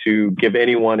going to give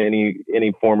anyone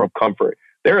any form of comfort.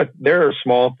 There are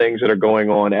small things that are going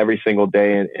on every single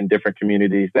day in different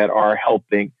communities that are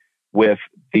helping with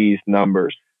these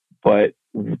numbers. But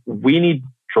we need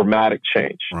dramatic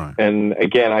change. Right. And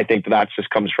again, I think that just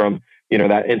comes from,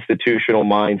 that institutional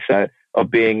mindset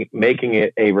of making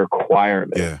it a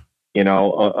requirement.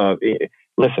 Yeah.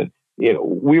 Listen,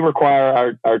 we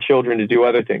require our children to do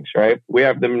other things, right?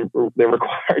 They're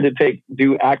required to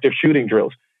do active shooting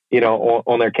drills,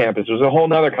 on their campus. There's a whole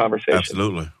nother conversation.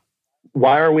 Absolutely.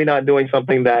 Why are we not doing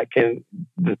something that can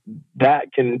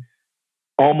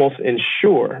almost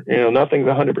ensure, nothing's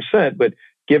 100%, but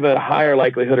give it a higher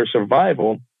likelihood of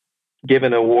survival,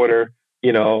 given a water,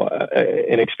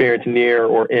 an experience near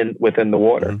or within the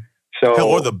water. Mm-hmm. So,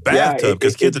 or the bathtub,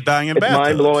 because kids are dying in bathtubs. It's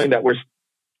mind blowing that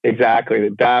exactly,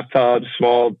 the bathtubs,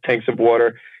 small tanks of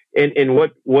water. And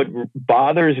what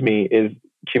bothers me is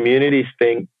communities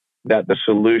think that the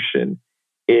solution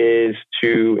is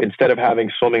to, instead of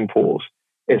having swimming pools,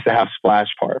 is to have splash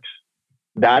parks.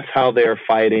 That's how they're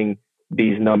fighting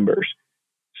these numbers.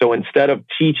 So instead of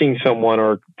teaching someone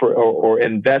or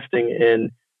investing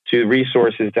into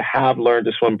resources to have learn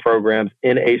to swim programs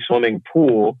in a swimming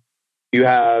pool, you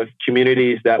have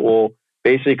communities that will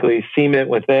basically cement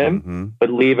within, but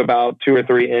leave about 2 or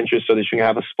 3 inches so that you can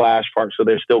have a splash park. So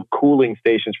there's still cooling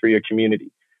stations for your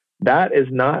community. That is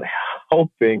not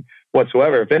helping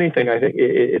whatsoever. If anything, I think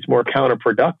it's more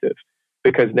counterproductive,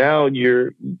 because now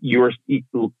you're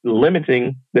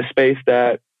limiting the space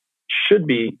that should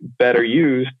be better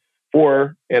used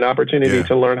for an opportunity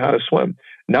to learn how to swim,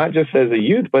 not just as a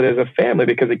youth, but as a family.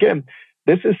 Because again,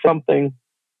 this is something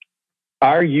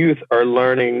our youth are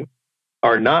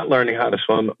not learning how to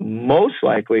swim, most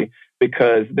likely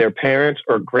because their parents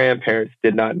or grandparents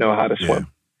did not know how to swim.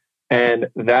 And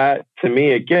that, to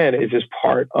me, again, is just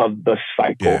part of the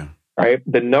cycle, right?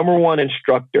 The number one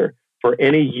instructor for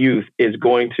any youth is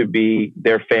going to be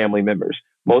their family members,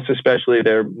 most especially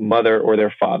their mother or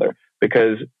their father,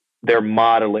 because they're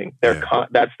modeling.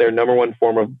 That's their number one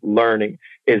form of learning,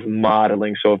 is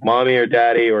modeling. So if mommy or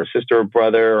daddy or sister or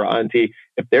brother or auntie,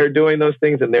 if they're doing those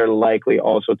things, then they're likely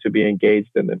also to be engaged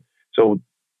in them. So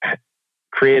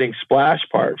creating splash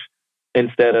parks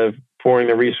instead of pouring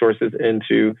the resources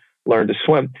into learn to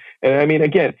swim. And I mean,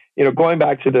 again, going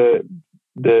back to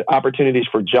the opportunities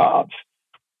for jobs,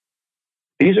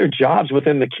 these are jobs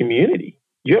within the community.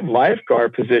 You have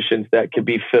lifeguard positions that could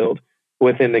be filled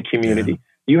within the community.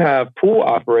 You have pool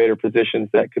operator positions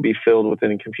that could be filled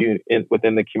within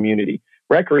the community.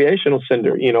 Recreational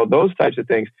center, those types of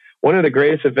things. One of the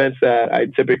greatest events that I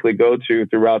typically go to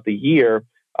throughout the year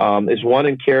is one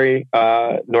in Cary,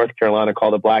 North Carolina,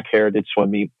 called the Black Heritage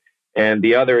Swim Meet. And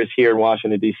the other is here in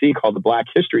Washington, D.C., called the Black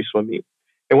History Swim Meet.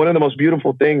 And one of the most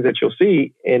beautiful things that you'll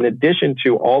see, in addition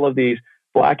to all of these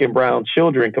Black and brown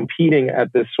children competing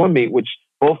at this swim meet, which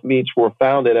both meets were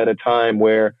founded at a time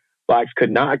where Blacks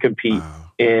could not compete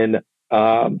in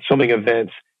swimming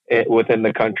events within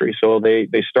the country. So they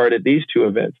started these 2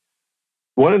 events.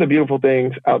 One of the beautiful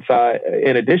things outside,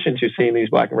 in addition to seeing these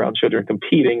Black and brown children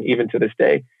competing, even to this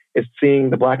day, is seeing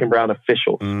the Black and brown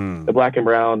officials, the Black and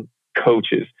brown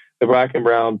coaches, the Black and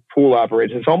brown pool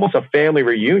operators. It's almost a family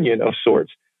reunion of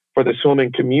sorts for the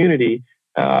swimming community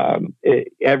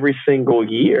every single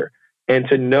year. And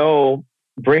to know,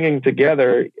 bringing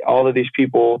together all of these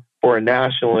people for a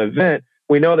national event,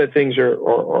 we know that things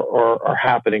are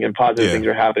happening and positive things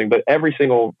are happening. But every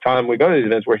single time we go to these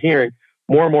events, we're hearing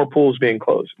more and more pools being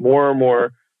closed, more and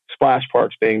more splash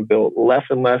parks being built, less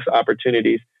and less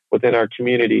opportunities within our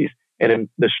communities, and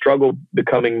the struggle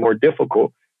becoming more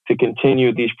difficult to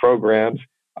continue these programs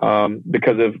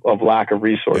because of lack of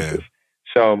resources.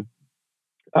 So,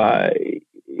 having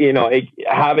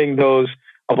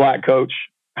a Black coach,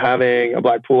 having a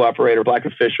Black pool operator, Black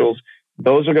officials,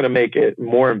 those are going to make it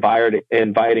more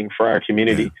inviting for our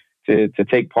community to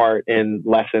take part in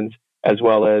lessons, as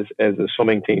well as the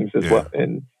swimming teams as well.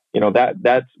 And,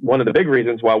 that's one of the big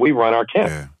reasons why we run our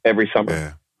camp every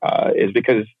summer, is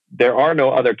because there are no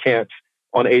other camps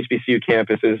on HBCU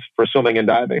campuses for swimming and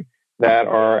diving that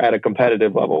are at a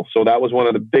competitive level. So that was one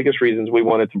of the biggest reasons we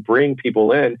wanted to bring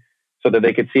people in so that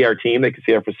they could see our team, they could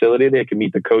see our facility, they could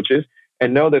meet the coaches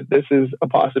and know that this is a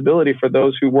possibility for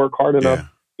those who work hard enough,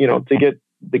 to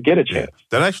get a chance. Yeah.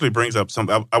 That actually brings up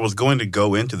something. I was going to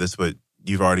go into this, but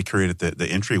you've already created the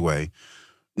entryway.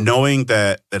 Knowing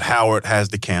that Howard has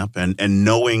the camp and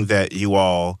knowing that you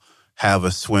all have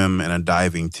a swim and a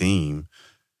diving team,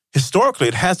 historically,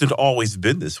 it hasn't always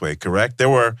been this way, correct? There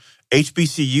were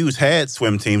HBCUs had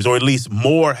swim teams, or at least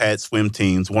more had swim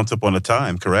teams once upon a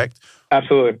time, correct?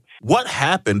 Absolutely. What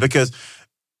happened? Because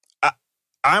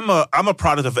I'm a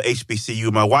product of a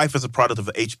HBCU. My wife is a product of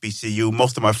a HBCU.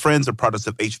 Most of my friends are products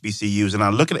of HBCUs, and I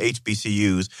look at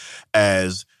HBCUs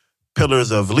as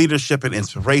pillars of leadership and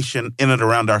inspiration in and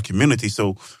around our community.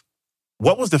 So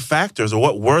what was the factors, or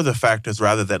what were the factors,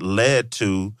 rather, that led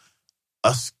to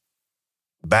us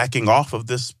backing off of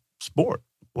this sport?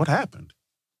 What happened?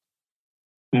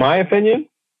 My opinion?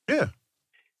 Yeah.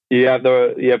 You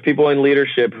have people in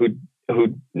leadership who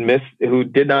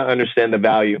did not understand the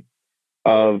value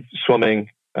of swimming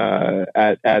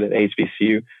at an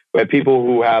HBCU. We have people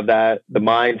who have the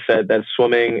mindset that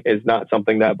swimming is not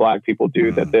something that Black people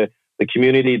do, that the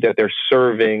community that they're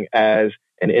serving as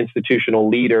an institutional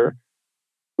leader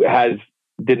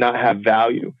did not have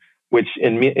value, which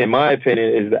in my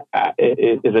opinion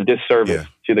is a disservice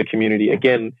to the community.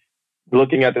 Again,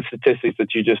 looking at the statistics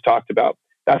that you just talked about,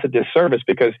 that's a disservice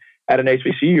because at an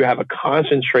HBCU, you have a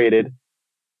concentrated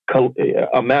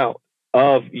amount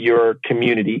of your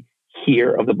community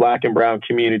here, of the Black and brown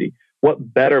community.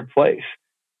 What better place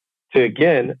to,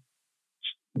 again,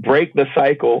 break the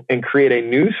cycle and create a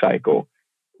new cycle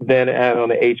than on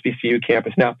the HBCU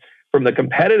campus? Now, from the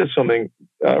competitive swimming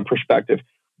perspective,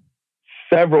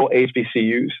 several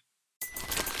HBCUs.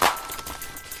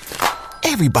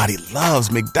 Everybody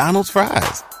loves McDonald's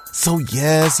fries. So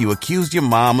yes, you accused your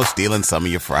mom of stealing some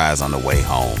of your fries on the way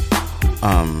home.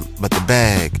 But the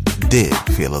bag did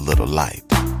feel a little light.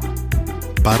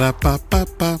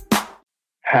 Ba-da-ba-ba-ba.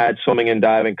 Had swimming and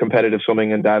diving, competitive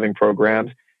swimming and diving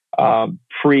programs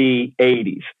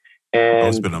pre-'80s.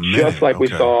 And just like we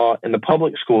saw in the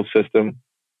public school system,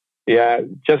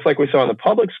 the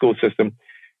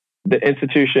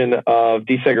institution of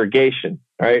desegregation,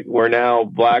 right, where now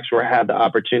Blacks had the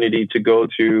opportunity to go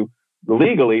to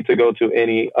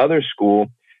any other school,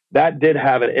 that did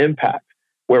have an impact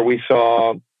where we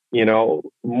saw,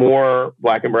 more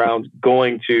Black and browns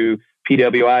going to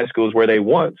PWI schools where they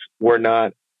once were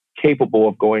not capable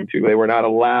of going to. They were not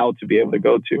allowed to be able to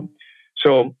go to.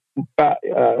 So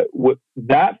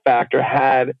that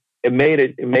factor made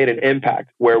an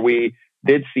impact where we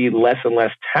did see less and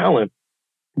less talent,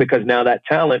 because now that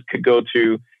talent could go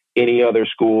to any other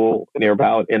school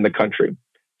nearby in the country.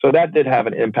 So that did have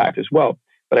an impact as well.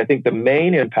 But I think the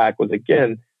main impact was,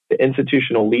 again, the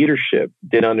institutional leadership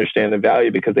did understand the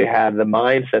value, because they had the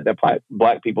mindset that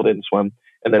Black people didn't swim,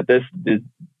 and that this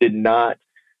did not,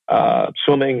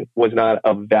 swimming was not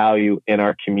of value in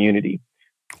our community.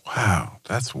 Wow,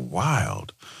 that's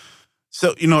wild.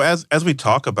 So, as we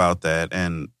talk about that,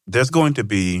 and there's going to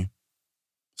be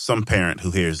some parent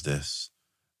who hears this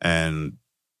and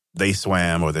they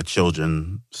swam, or their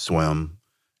children swim,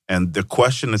 and the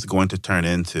question is going to turn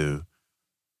into,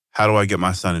 how do I get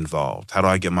my son involved? How do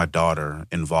I get my daughter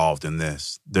involved in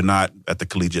this? They're not at the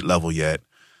collegiate level yet.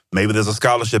 Maybe there's a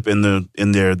scholarship in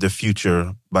their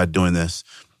future by doing this.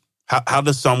 How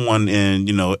does someone in,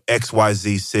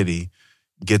 XYZ city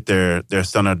get their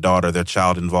son or daughter, their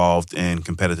child involved in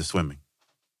competitive swimming?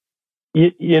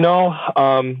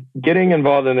 Getting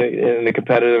involved in the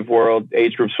competitive world,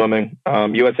 age group swimming,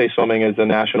 USA Swimming is the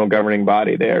national governing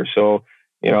body there. So,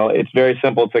 it's very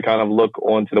simple to kind of look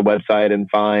onto the website and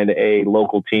find a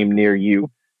local team near you.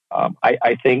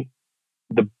 I think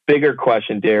the bigger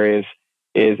question, Darius,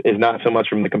 is not so much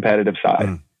from the competitive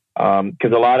side.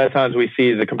 Because a lot of times we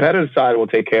see the competitive side will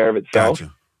take care of itself.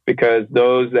 Gotcha. Because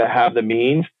those that have the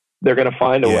means, they're going to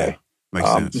find a way.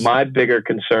 Makes sense. My bigger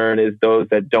concern is those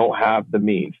that don't have the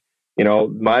means.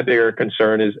 My bigger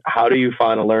concern is, how do you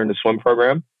find a learn to swim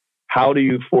program? How do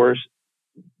you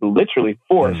literally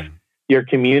force your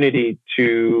community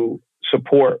to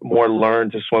support more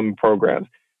learn to swim programs?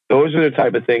 Those are the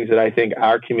type of things that I think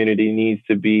our community needs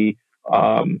to be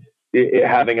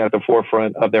having at the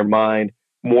forefront of their mind,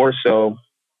 more so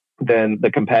than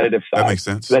the competitive side. That makes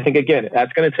sense. I think, again,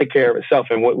 that's going to take care of itself.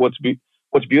 And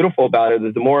what's beautiful about it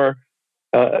is the more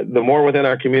within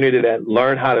our community that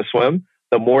learn how to swim,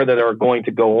 the more that are going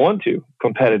to go on to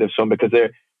competitive swim, because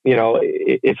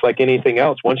it's like anything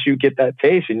else. Once you get that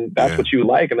taste and that's what you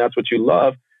like and that's what you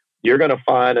love, you're going to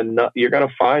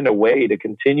find a way to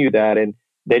continue that, and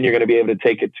then you're going to be able to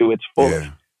take it to its fullest.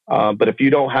 But if you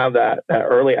don't have that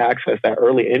early access, that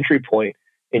early entry point,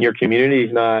 and your community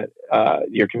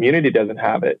doesn't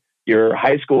have it, your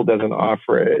high school doesn't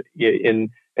offer it, and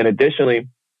additionally,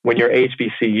 when you're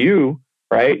HBCU,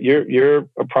 right, you're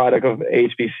a product of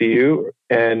HBCU,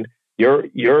 and your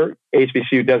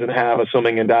HBCU doesn't have a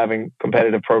swimming and diving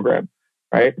competitive program,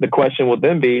 right? The question will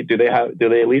then be, do they at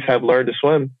least have Learn to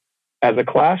Swim as a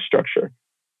class structure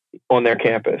on their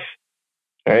campus,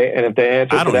 right? And if the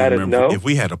answer to that is no, if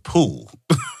we had a pool.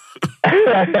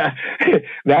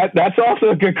 That's also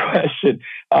a good question.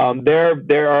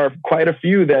 There are quite a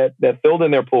few that filled in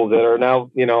their pools that are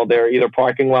now, they're either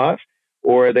parking lots,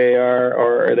 or they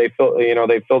filled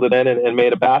it in and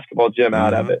made a basketball gym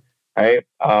out of it. Right.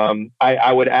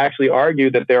 I would actually argue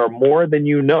that there are more than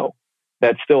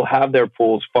that still have their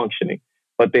pools functioning,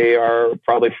 but they are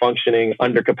probably functioning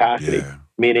under capacity,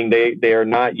 meaning they are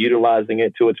not utilizing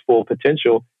it to its full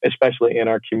potential, especially in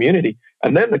our community.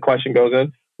 And then the question goes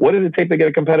in, what does it take to get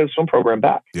a competitive swim program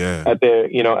back at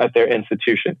their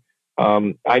institution?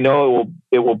 I know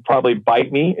it will probably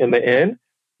bite me in the end,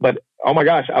 but oh my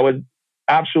gosh, I would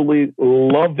absolutely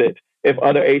love it if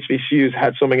other HBCUs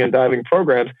had swimming and diving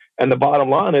programs. And the bottom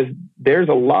line is there's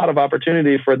a lot of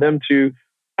opportunity for them to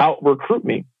out-recruit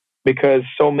me, because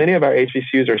so many of our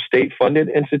HBCUs are state-funded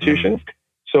institutions.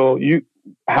 So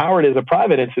Howard is a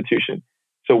private institution.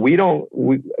 So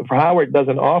Howard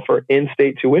doesn't offer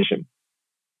in-state tuition.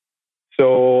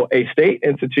 So a state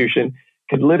institution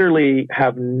could literally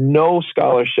have no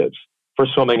scholarships for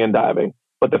swimming and diving.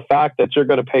 But the fact that you're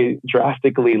going to pay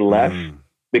drastically less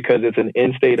because it's an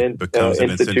in-state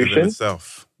institution, in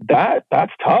itself.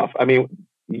 That's tough. I mean,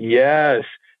 yes,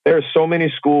 there are so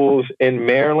many schools in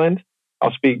Maryland.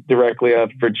 I'll speak directly of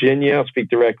Virginia. I'll speak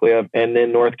directly of, and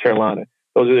then North Carolina.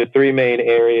 Those are the three main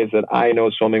areas that I know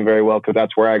swimming very well, because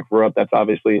that's where I grew up. That's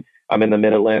obviously, I'm in the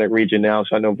Mid-Atlantic region now,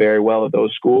 so I know very well of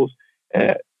those schools.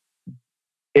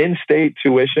 In-state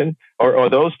tuition, or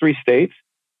those three states,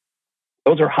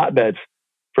 those are hotbeds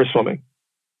for swimming,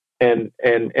 and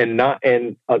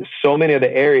so many of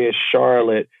the areas,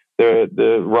 Charlotte,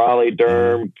 the Raleigh,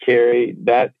 Durham, Cary,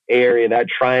 that area, that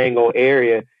triangle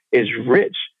area is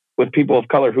rich with people of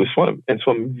color who swim and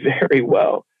swim very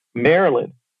well.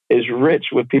 Maryland is rich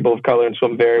with people of color and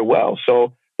swim very well.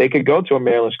 So they could go to a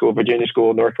Maryland school, Virginia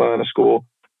school, North Carolina school,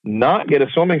 not get a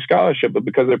swimming scholarship, but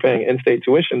because they're paying in-state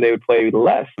tuition, they would play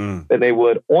less than they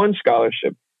would on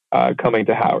scholarship coming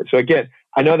to Howard. So again,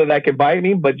 I know that could bite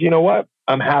me, but you know what?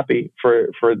 I'm happy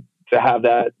to have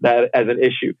that as an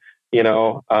issue,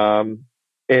 and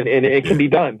it can be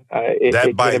done.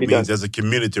 That bite means as a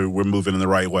community, we're moving in the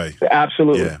right way.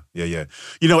 Absolutely. Yeah.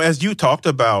 As you talked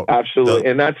about. Absolutely.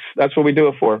 And that's what we do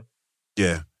it for.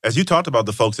 Yeah. As you talked about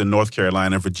the folks in North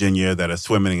Carolina and Virginia that are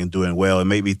swimming and doing well, it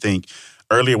made me think,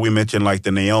 earlier we mentioned like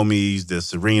the Naomis, the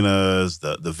Serenas,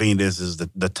 the Venuses,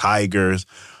 the Tigers.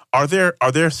 Are there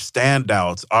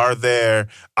standouts? Are there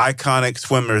iconic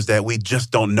swimmers that we just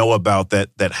don't know about that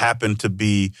happen to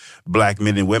be Black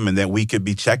men and women that we could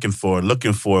be checking for,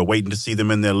 looking for, waiting to see them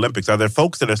in the Olympics? Are there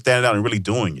folks that are standing out and really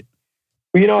doing it?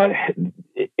 Well,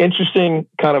 interesting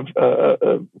kind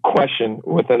of question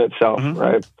within itself,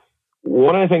 right?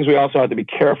 One of the things we also have to be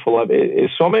careful of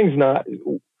is swimming is not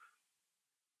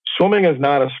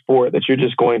a sport that you're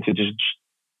just going to just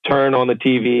turn on the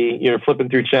TV, you're flipping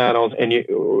through channels and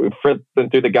you're flipping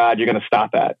through the guide you're going to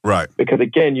stop at. Right. Because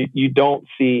again, you don't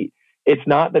see, it's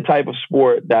not the type of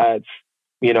sport that's,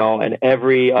 and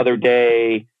every other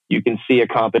day you can see a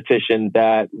competition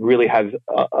that really has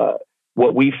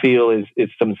what we feel is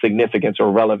some significance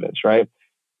or relevance, right?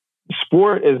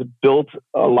 Sport is built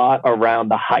a lot around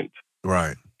the hype.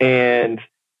 Right. And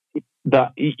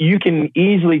you can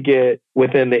easily get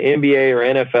within the NBA or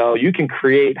NFL, you can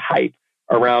create hype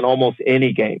around almost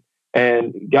any game.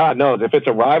 And God knows, if it's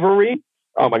a rivalry,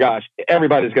 oh my gosh,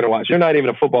 everybody's going to watch. You're not even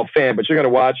a football fan, but you're going to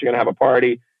watch, you're going to have a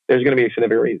party. There's going to be a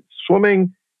significant reason.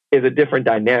 Swimming is a different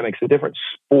dynamic. It's a different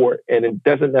sport, and it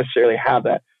doesn't necessarily have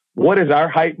that. What is our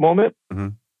hype moment?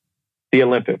 The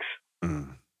Olympics.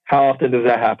 How often does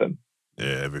that happen?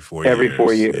 Yeah, every 4 years. Every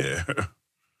 4 years. Yeah.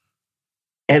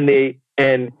 And the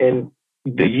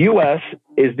U.S.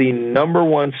 is the number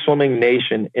one swimming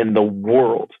nation in the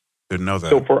world. Didn't know that.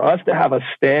 So for us to have a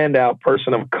standout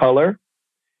person of color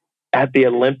at the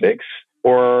Olympics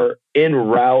or en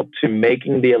route to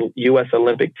making the U.S.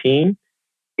 Olympic team,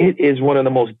 it is one of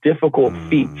the most difficult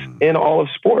feats in all of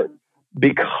sport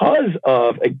because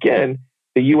of, again,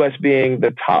 the U.S. being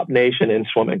the top nation in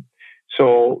swimming.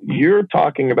 So you're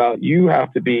talking about you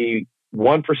have to be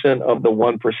 1% of the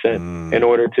 1% in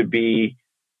order to be,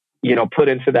 put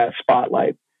into that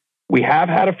spotlight. We have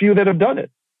had a few that have done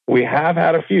it. We have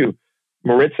had a few.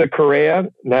 Maritza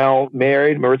Correa, now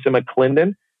married, Maritza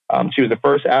McClendon. She was the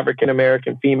first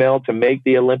African-American female to make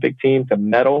the Olympic team, to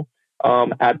medal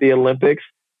at the Olympics.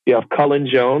 You have Cullen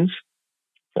Jones,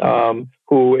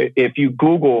 who, if you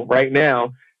Google right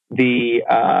now, the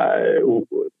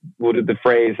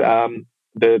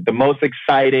most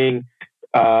exciting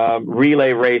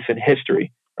relay race in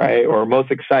history, right? Or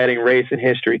most exciting race in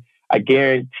history.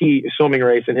 Swimming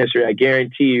race in history. I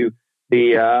guarantee you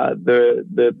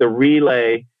the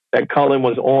relay that Cullen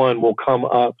was on will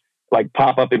pop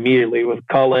up immediately with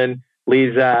Cullen,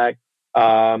 Lezak,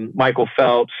 Michael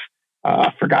Phelps.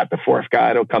 I forgot the fourth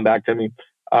guy. It'll come back to me.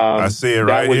 I see it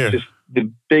right here. That was just the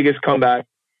biggest comeback.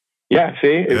 Yeah, see,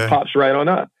 it pops right on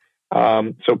up.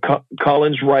 So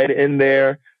Cullen's right in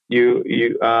there.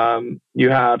 You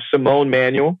have Simone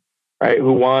Manuel, right,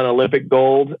 who won Olympic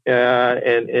gold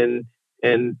in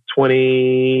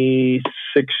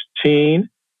 2016,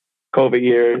 COVID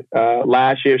year.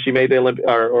 Last year she made the Olympic,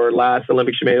 or last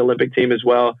Olympics she made the Olympic team as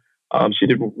well. She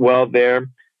did well there,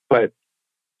 but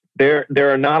there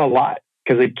are not a lot,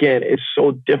 because again, it's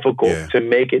so difficult to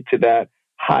make it to that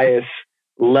highest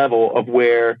level of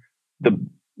where the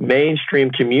mainstream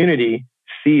community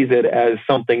sees it as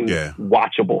something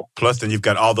watchable. Plus, then you've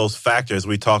got all those factors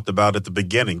we talked about at the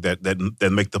beginning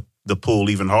that make the pool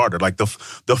even harder. Like the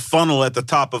funnel at the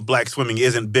top of black swimming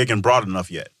isn't big and broad enough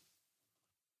yet.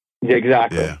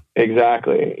 Exactly. Yeah.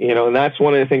 Exactly. And that's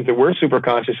one of the things that we're super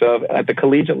conscious of at the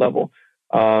collegiate level.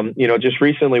 Just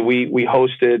recently we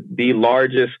hosted the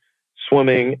largest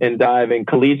collegiate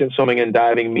swimming and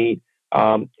diving meet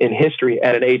in history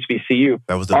at an HBCU.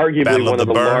 That was arguably one of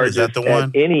the largest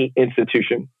at any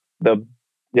institution.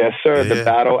 Yes, sir. Yeah. The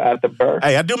Battle at the Burr.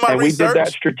 Hey, I do my research. We did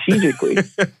that strategically.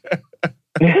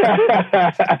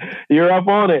 You're up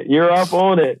on it.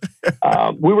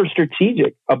 We were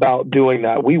strategic about doing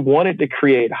that. We wanted to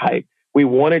create hype. We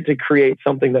wanted to create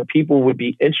something that people would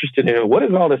be interested in. What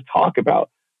is all this talk about?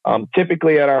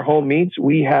 Typically at our home meets,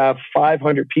 we have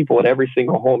 500 people at every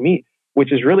single home meet,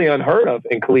 which is really unheard of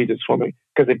in collegiate swimming,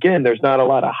 because again, there's not a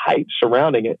lot of hype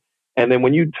surrounding it. And then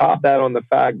when you top that on the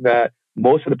fact that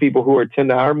most of the people who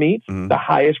attend our meets, the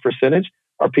highest percentage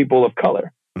are people of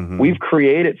color. We've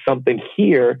created something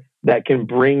here that can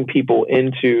bring people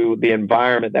into the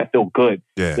environment that feel good.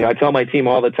 Yeah. I tell my team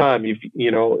all the time,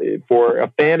 for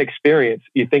a fan experience,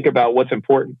 you think about what's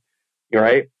important,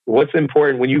 right? What's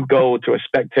important when you go to a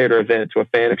spectator event, to a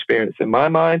fan experience? In my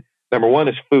mind, number one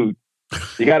is food.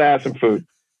 You got to have some food,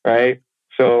 right?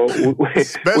 So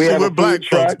especially we have with black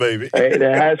truck, folks, baby, right,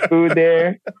 that has food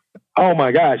there. Oh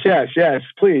my gosh, yes,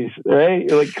 please,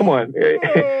 right? Like, come on,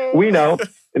 we know.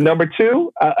 And number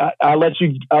two, I'll let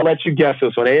you guess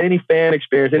this one. Any fan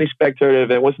experience, any spectator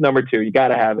event, what's number two? You got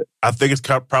to have it. I think it's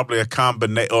probably a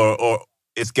combination, or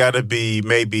it's got to be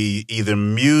maybe either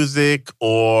music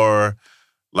or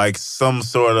like some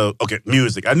sort of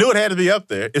music. I knew it had to be up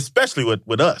there, especially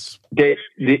with us.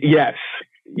 Yes.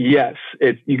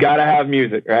 You got to have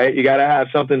music, right? You got to have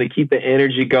something to keep the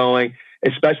energy going,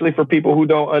 especially for people who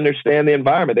don't understand the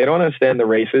environment. They don't understand the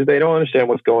races. They don't understand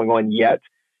what's going on yet.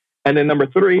 And then number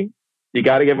three, you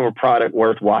got to give them a product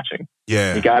worth watching.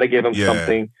 Yeah, you got to give them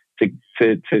something to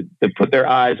put their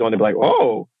eyes on. To be like,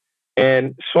 oh.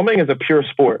 And swimming is a pure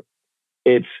sport.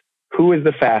 It's who is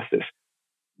the fastest.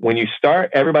 When you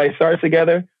start, everybody starts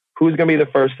together. Who's going to be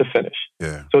the first to finish?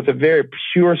 Yeah. So it's a very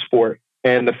pure sport.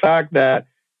 And the fact that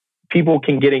people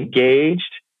can get engaged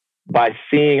by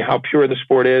seeing how pure the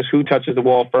sport is, who touches the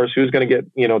wall first, who's going to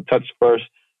get touched first,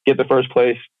 get the first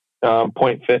place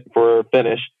point for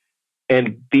finish,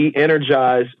 and be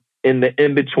energized in the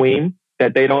in-between,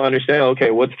 that they don't understand, okay,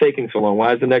 what's taking so long?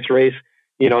 Why is the next race,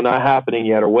 not happening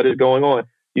yet? Or what is going on?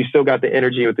 You still got the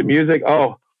energy with the music.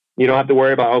 Oh, you don't have to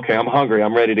worry about, okay, I'm hungry,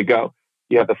 I'm ready to go.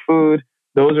 You have the food.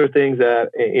 Those are things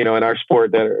that, in our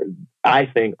sport that I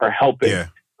think are helping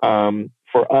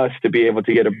for us to be able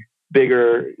to get a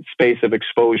bigger space of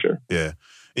exposure. Yeah.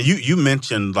 And you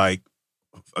mentioned, like,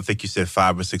 I think you said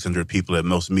 500 or 600 people at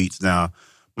most meets. Now,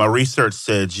 my research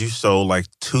said you sold like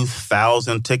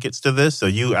 2,000 tickets to this, so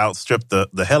you outstripped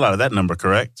the hell out of that number,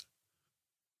 correct?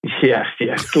 Yes.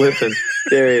 Listen,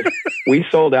 we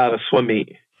sold out a swim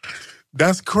meet.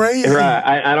 That's crazy.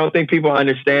 Right. I don't think people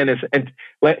understand this. And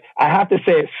I have to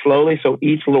say it slowly so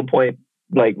each little point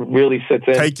really sits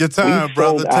in. Take your time,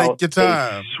 brother. Take your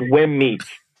time. Swim meet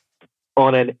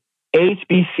on an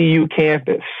HBCU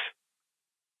campus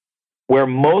where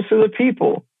most of the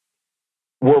people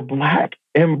were black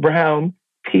and brown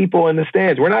people in the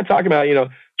stands. We're not talking about,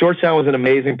 Georgetown was an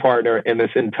amazing partner in this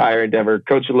entire endeavor.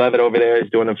 Coach Levitt over there is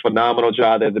doing a phenomenal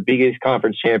job. They're the biggest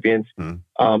conference champions.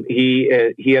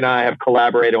 He and I have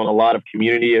collaborated on a lot of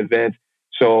community events.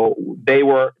 So they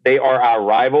are our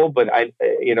rival, but I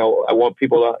want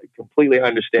people to completely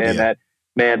understand that,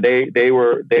 man, they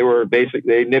were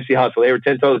basically Nipsey Hussle. They were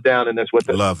 10 toes down in this with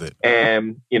us. Love it.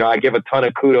 And, I give a ton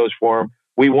of kudos for them.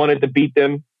 We wanted to beat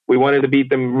them. We wanted to beat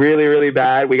them really, really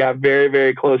bad. We got very,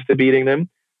 very close to beating them.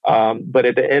 But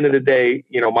at the end of the day,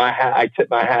 I tip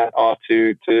my hat off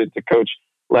to Coach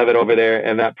Levitt over there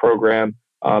and that program,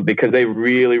 because they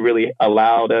really, really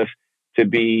allowed us to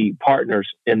be partners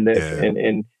in this,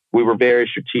 and we were very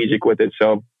strategic with it.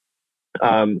 So,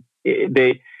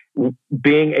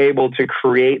 being able to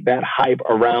create that hype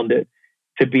around it,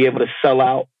 to be able to sell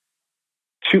out.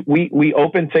 We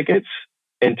opened tickets,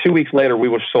 and 2 weeks later we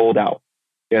were sold out,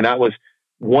 and that was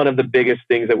one of the biggest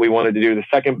things that we wanted to do. The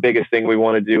second biggest thing we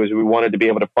wanted to do is we wanted to be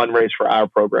able to fundraise for our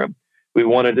program. We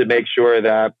wanted to make sure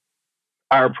that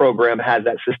our program has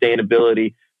that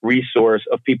sustainability resource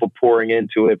of people pouring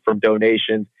into it from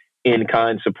donations,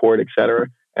 in-kind support, et cetera.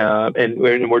 And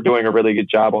we're doing a really good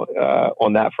job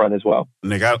on that front as well.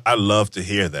 Nick, I love to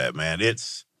hear that, man.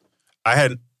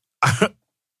 I've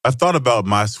thought about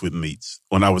my swim meets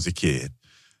when I was a kid,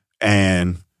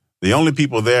 and the only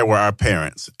people there were our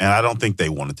parents, and I don't think they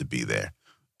wanted to be there.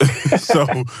 So,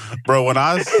 bro, when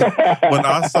I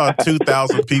saw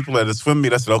 2,000 people at a swim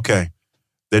meet, I said, okay,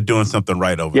 they're doing something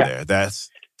right over there.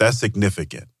 That's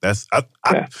significant.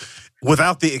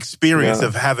 Without the experience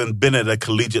of having been at a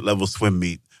collegiate level swim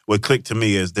meet, what clicked to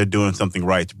me is they're doing something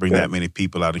right to bring that many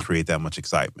people out and create that much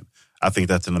excitement. I think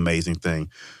that's an amazing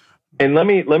thing. And let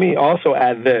me also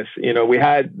add this. We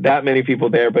had that many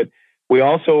people there, but we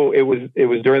also it was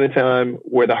during the time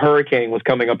where the hurricane was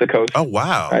coming up the coast. Oh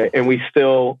wow! Right? And we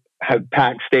still had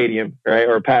packed stadium, right,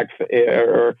 or packed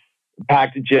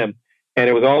gym. And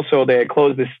it was also, they had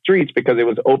closed the streets because it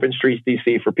was Open Streets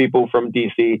DC for people from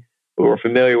DC who were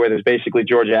familiar with it. It's basically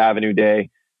Georgia Avenue Day,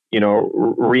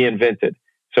 reinvented.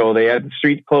 So they had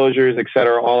street closures, et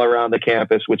cetera, all around the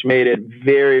campus, which made it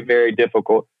very, very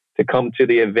difficult to come to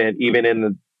the event, even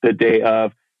in the day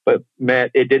of. But man,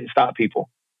 it didn't stop people.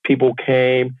 People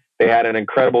came. They had an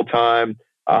incredible time.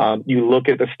 You look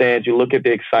at the stands, you look at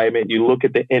the excitement, you look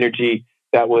at the energy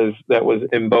that was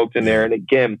invoked in there. And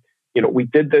again, we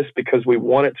did this because we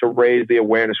wanted to raise the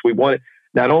awareness.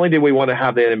 Not only did we want to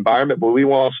have that environment, but we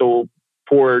also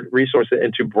poured resources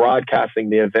into broadcasting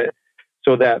the event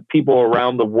so that people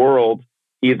around the world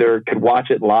either could watch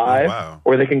it live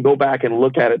or they can go back and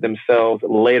look at it themselves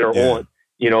later on,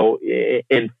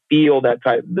 and feel that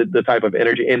the type of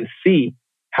energy and see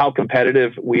how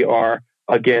competitive we are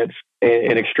against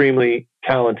an extremely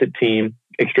talented team,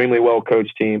 extremely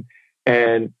well-coached team.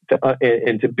 And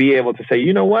to be able to say,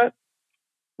 you know what?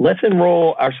 Let's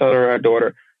enroll our son or our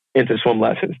daughter into swim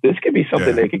lessons. This could be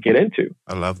something they could get into.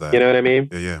 I love that. You know what I mean?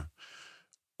 Yeah.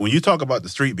 When you talk about the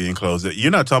street being closed,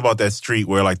 you're not talking about that street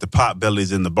where like the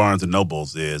Potbellies and the Barnes and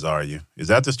Nobles is, are you? Is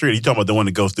that the street? Or are you talking about the one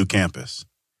that goes through campus?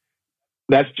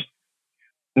 That's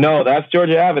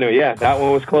Georgia Avenue. Yeah, that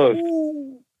one was closed.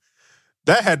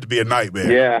 That had to be a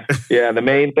nightmare. Yeah, the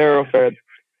main thoroughfare.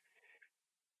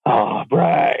 Oh,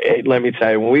 right. Let me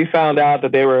tell you, when we found out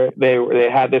that they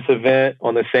had this event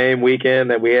on the same weekend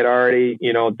that we had already,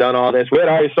 done all this, we had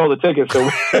already sold the tickets, so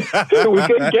we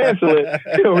couldn't cancel it.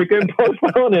 We couldn't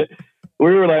postpone it.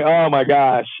 We were like, oh my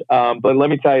gosh. But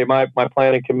let me tell you, my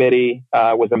planning committee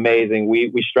was amazing.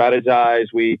 We strategized.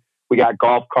 We got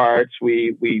golf carts.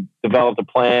 We developed a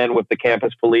plan with the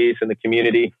campus police and the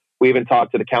community. We even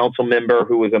talked to the council member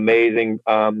who was amazing,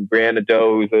 Brianna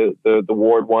Doe, who's the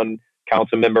Ward 1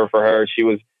 council member for her. She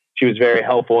was very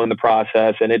helpful in the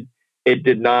process, and it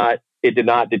did not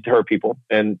deter people.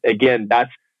 And again,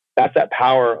 that's that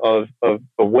power of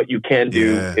what you can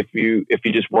do if you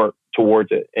just work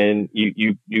towards it, and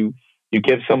you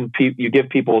give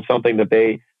people something that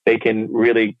they can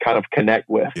really kind of connect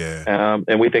with.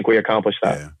 And we think we accomplished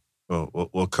that.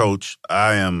 Well, Coach,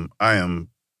 I am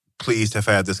pleased to have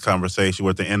had this conversation.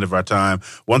 We're at the end of our time.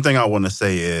 One thing I want to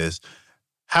say is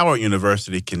Howard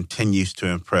University continues to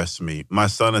impress me. My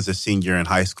son is a senior in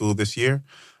high school this year.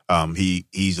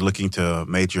 He's looking to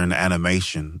major in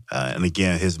animation. And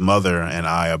again, his mother and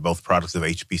I are both products of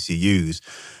HBCUs.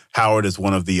 Howard is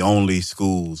one of the only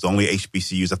schools, only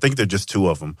HBCUs, I think there are just two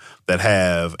of them, that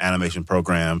have animation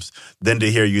programs. Then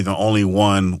to hear you're the only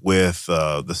one with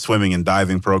the swimming and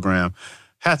diving program.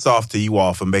 hats off to you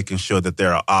all for making sure that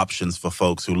there are options for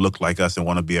folks who look like us and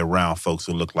want to be around folks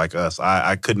who look like us.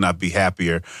 I could not be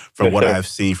happier from what I've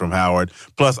seen from Howard.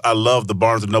 Plus, I love the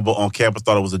Barnes & Noble on campus.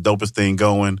 Thought it was the dopest thing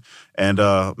going. And,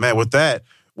 man, with that,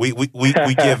 we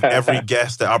give every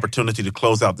guest the opportunity to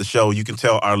close out the show. You can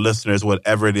tell our listeners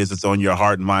whatever it is that's on your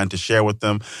heart and mind to share with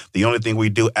them. The only thing we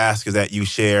do ask is that you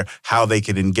share how they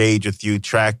can engage with you,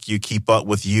 track you, keep up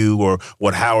with you, or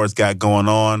what Howard's got going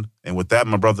on. And with that,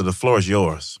 my brother, the floor is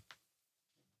yours.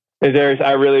 Hey, Darius,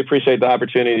 I really appreciate the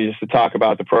opportunity just to talk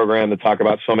about the program, to talk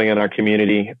about swimming in our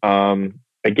community.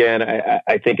 Again,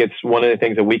 I think it's one of the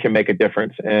things that we can make a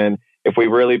difference. And if we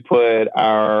really put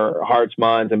our hearts,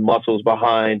 minds, and muscles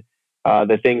behind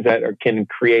the things that can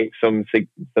create some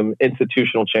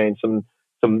institutional change,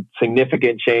 some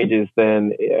significant changes,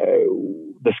 then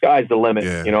the sky's the limit.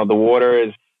 Yeah. You know, the water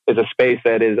is a space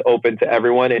that is open to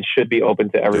everyone and should be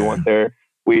open to everyone. Yeah.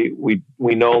 We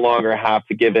no longer have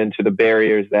to give in to the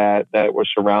barriers that were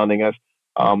surrounding us.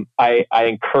 I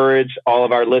encourage all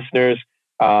of our listeners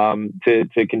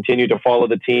to continue to follow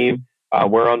the team.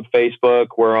 We're on Facebook,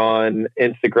 we're on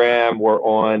Instagram, we're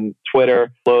on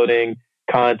Twitter, uploading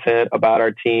content about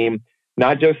our team,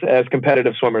 not just as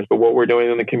competitive swimmers, but what we're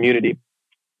doing in the community,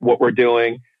 what we're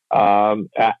doing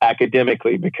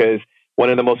academically. Because one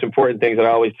of the most important things that I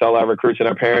always tell our recruits and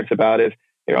our parents about is,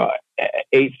 you know,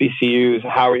 HBCUs,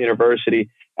 Howard University,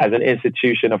 as an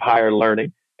institution of higher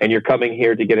learning, and you're coming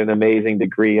here to get an amazing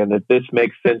degree, and that this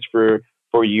makes sense for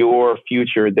your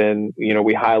future, then, you know,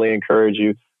 we highly encourage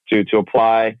you to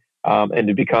apply and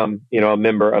to become, you know, a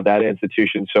member of that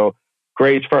institution. So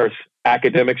grades first,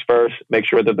 academics first, make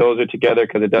sure that those are together,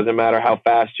 because it doesn't matter how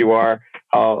fast you are,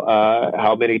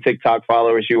 how many TikTok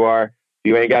followers you are. If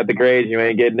you ain't got the grades, you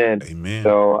ain't getting in. Amen.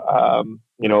 So,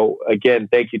 you know, again,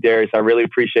 thank you, Darius. I really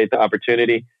appreciate the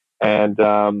opportunity. And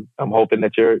I'm hoping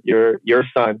that your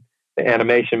son, the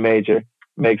animation major,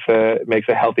 makes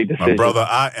a healthy decision. My brother,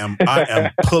 I am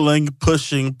pulling,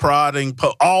 pushing, prodding,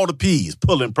 all the P's,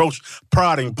 pulling,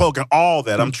 prodding, poking, all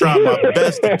that. I'm trying my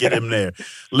best to get him there.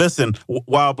 Listen,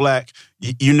 Wild Black,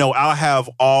 you know, I'll have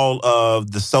all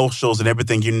of the socials and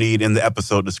everything you need in the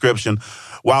episode description.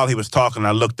 While he was talking,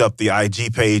 I looked up the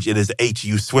IG page. It is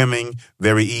HU Swimming.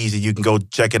 Very easy. You can go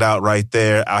check it out right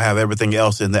there. I'll have everything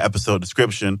else in the episode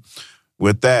description.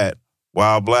 With that,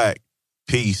 Wild Black,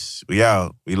 peace. We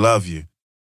out. We love you.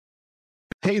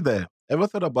 Hey there, ever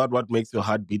thought about what makes your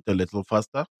heart beat a little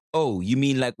faster? Oh, you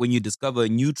mean like when you discover a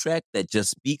new track that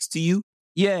just speaks to you?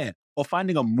 Yeah, or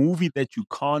finding a movie that you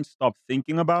can't stop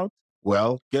thinking about?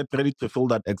 Well, get ready to feel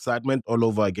that excitement all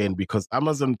over again, because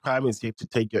Amazon Prime is here to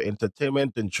take your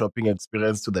entertainment and shopping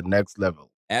experience to the next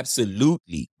level.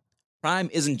 Absolutely. Prime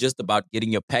isn't just about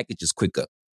getting your packages quicker.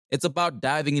 It's about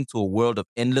diving into a world of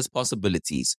endless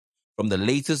possibilities, from the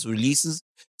latest releases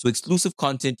to exclusive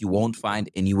content you won't find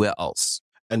anywhere else.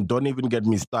 And don't even get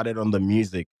me started on the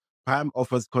music. Prime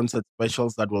offers concert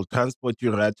specials that will transport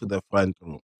you right to the front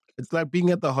row. It's like being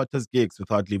at the hottest gigs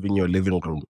without leaving your living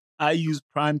room. I use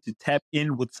Prime to tap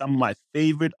in with some of my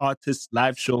favorite artists'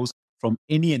 live shows from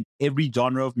any and every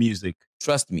genre of music.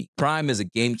 Trust me, Prime is a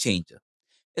game changer.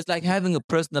 It's like having a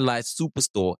personalized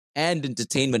superstore and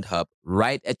entertainment hub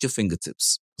right at your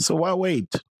fingertips. So why wait?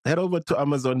 Head over to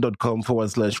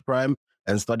amazon.com/Prime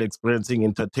and start experiencing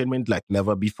entertainment like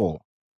never before.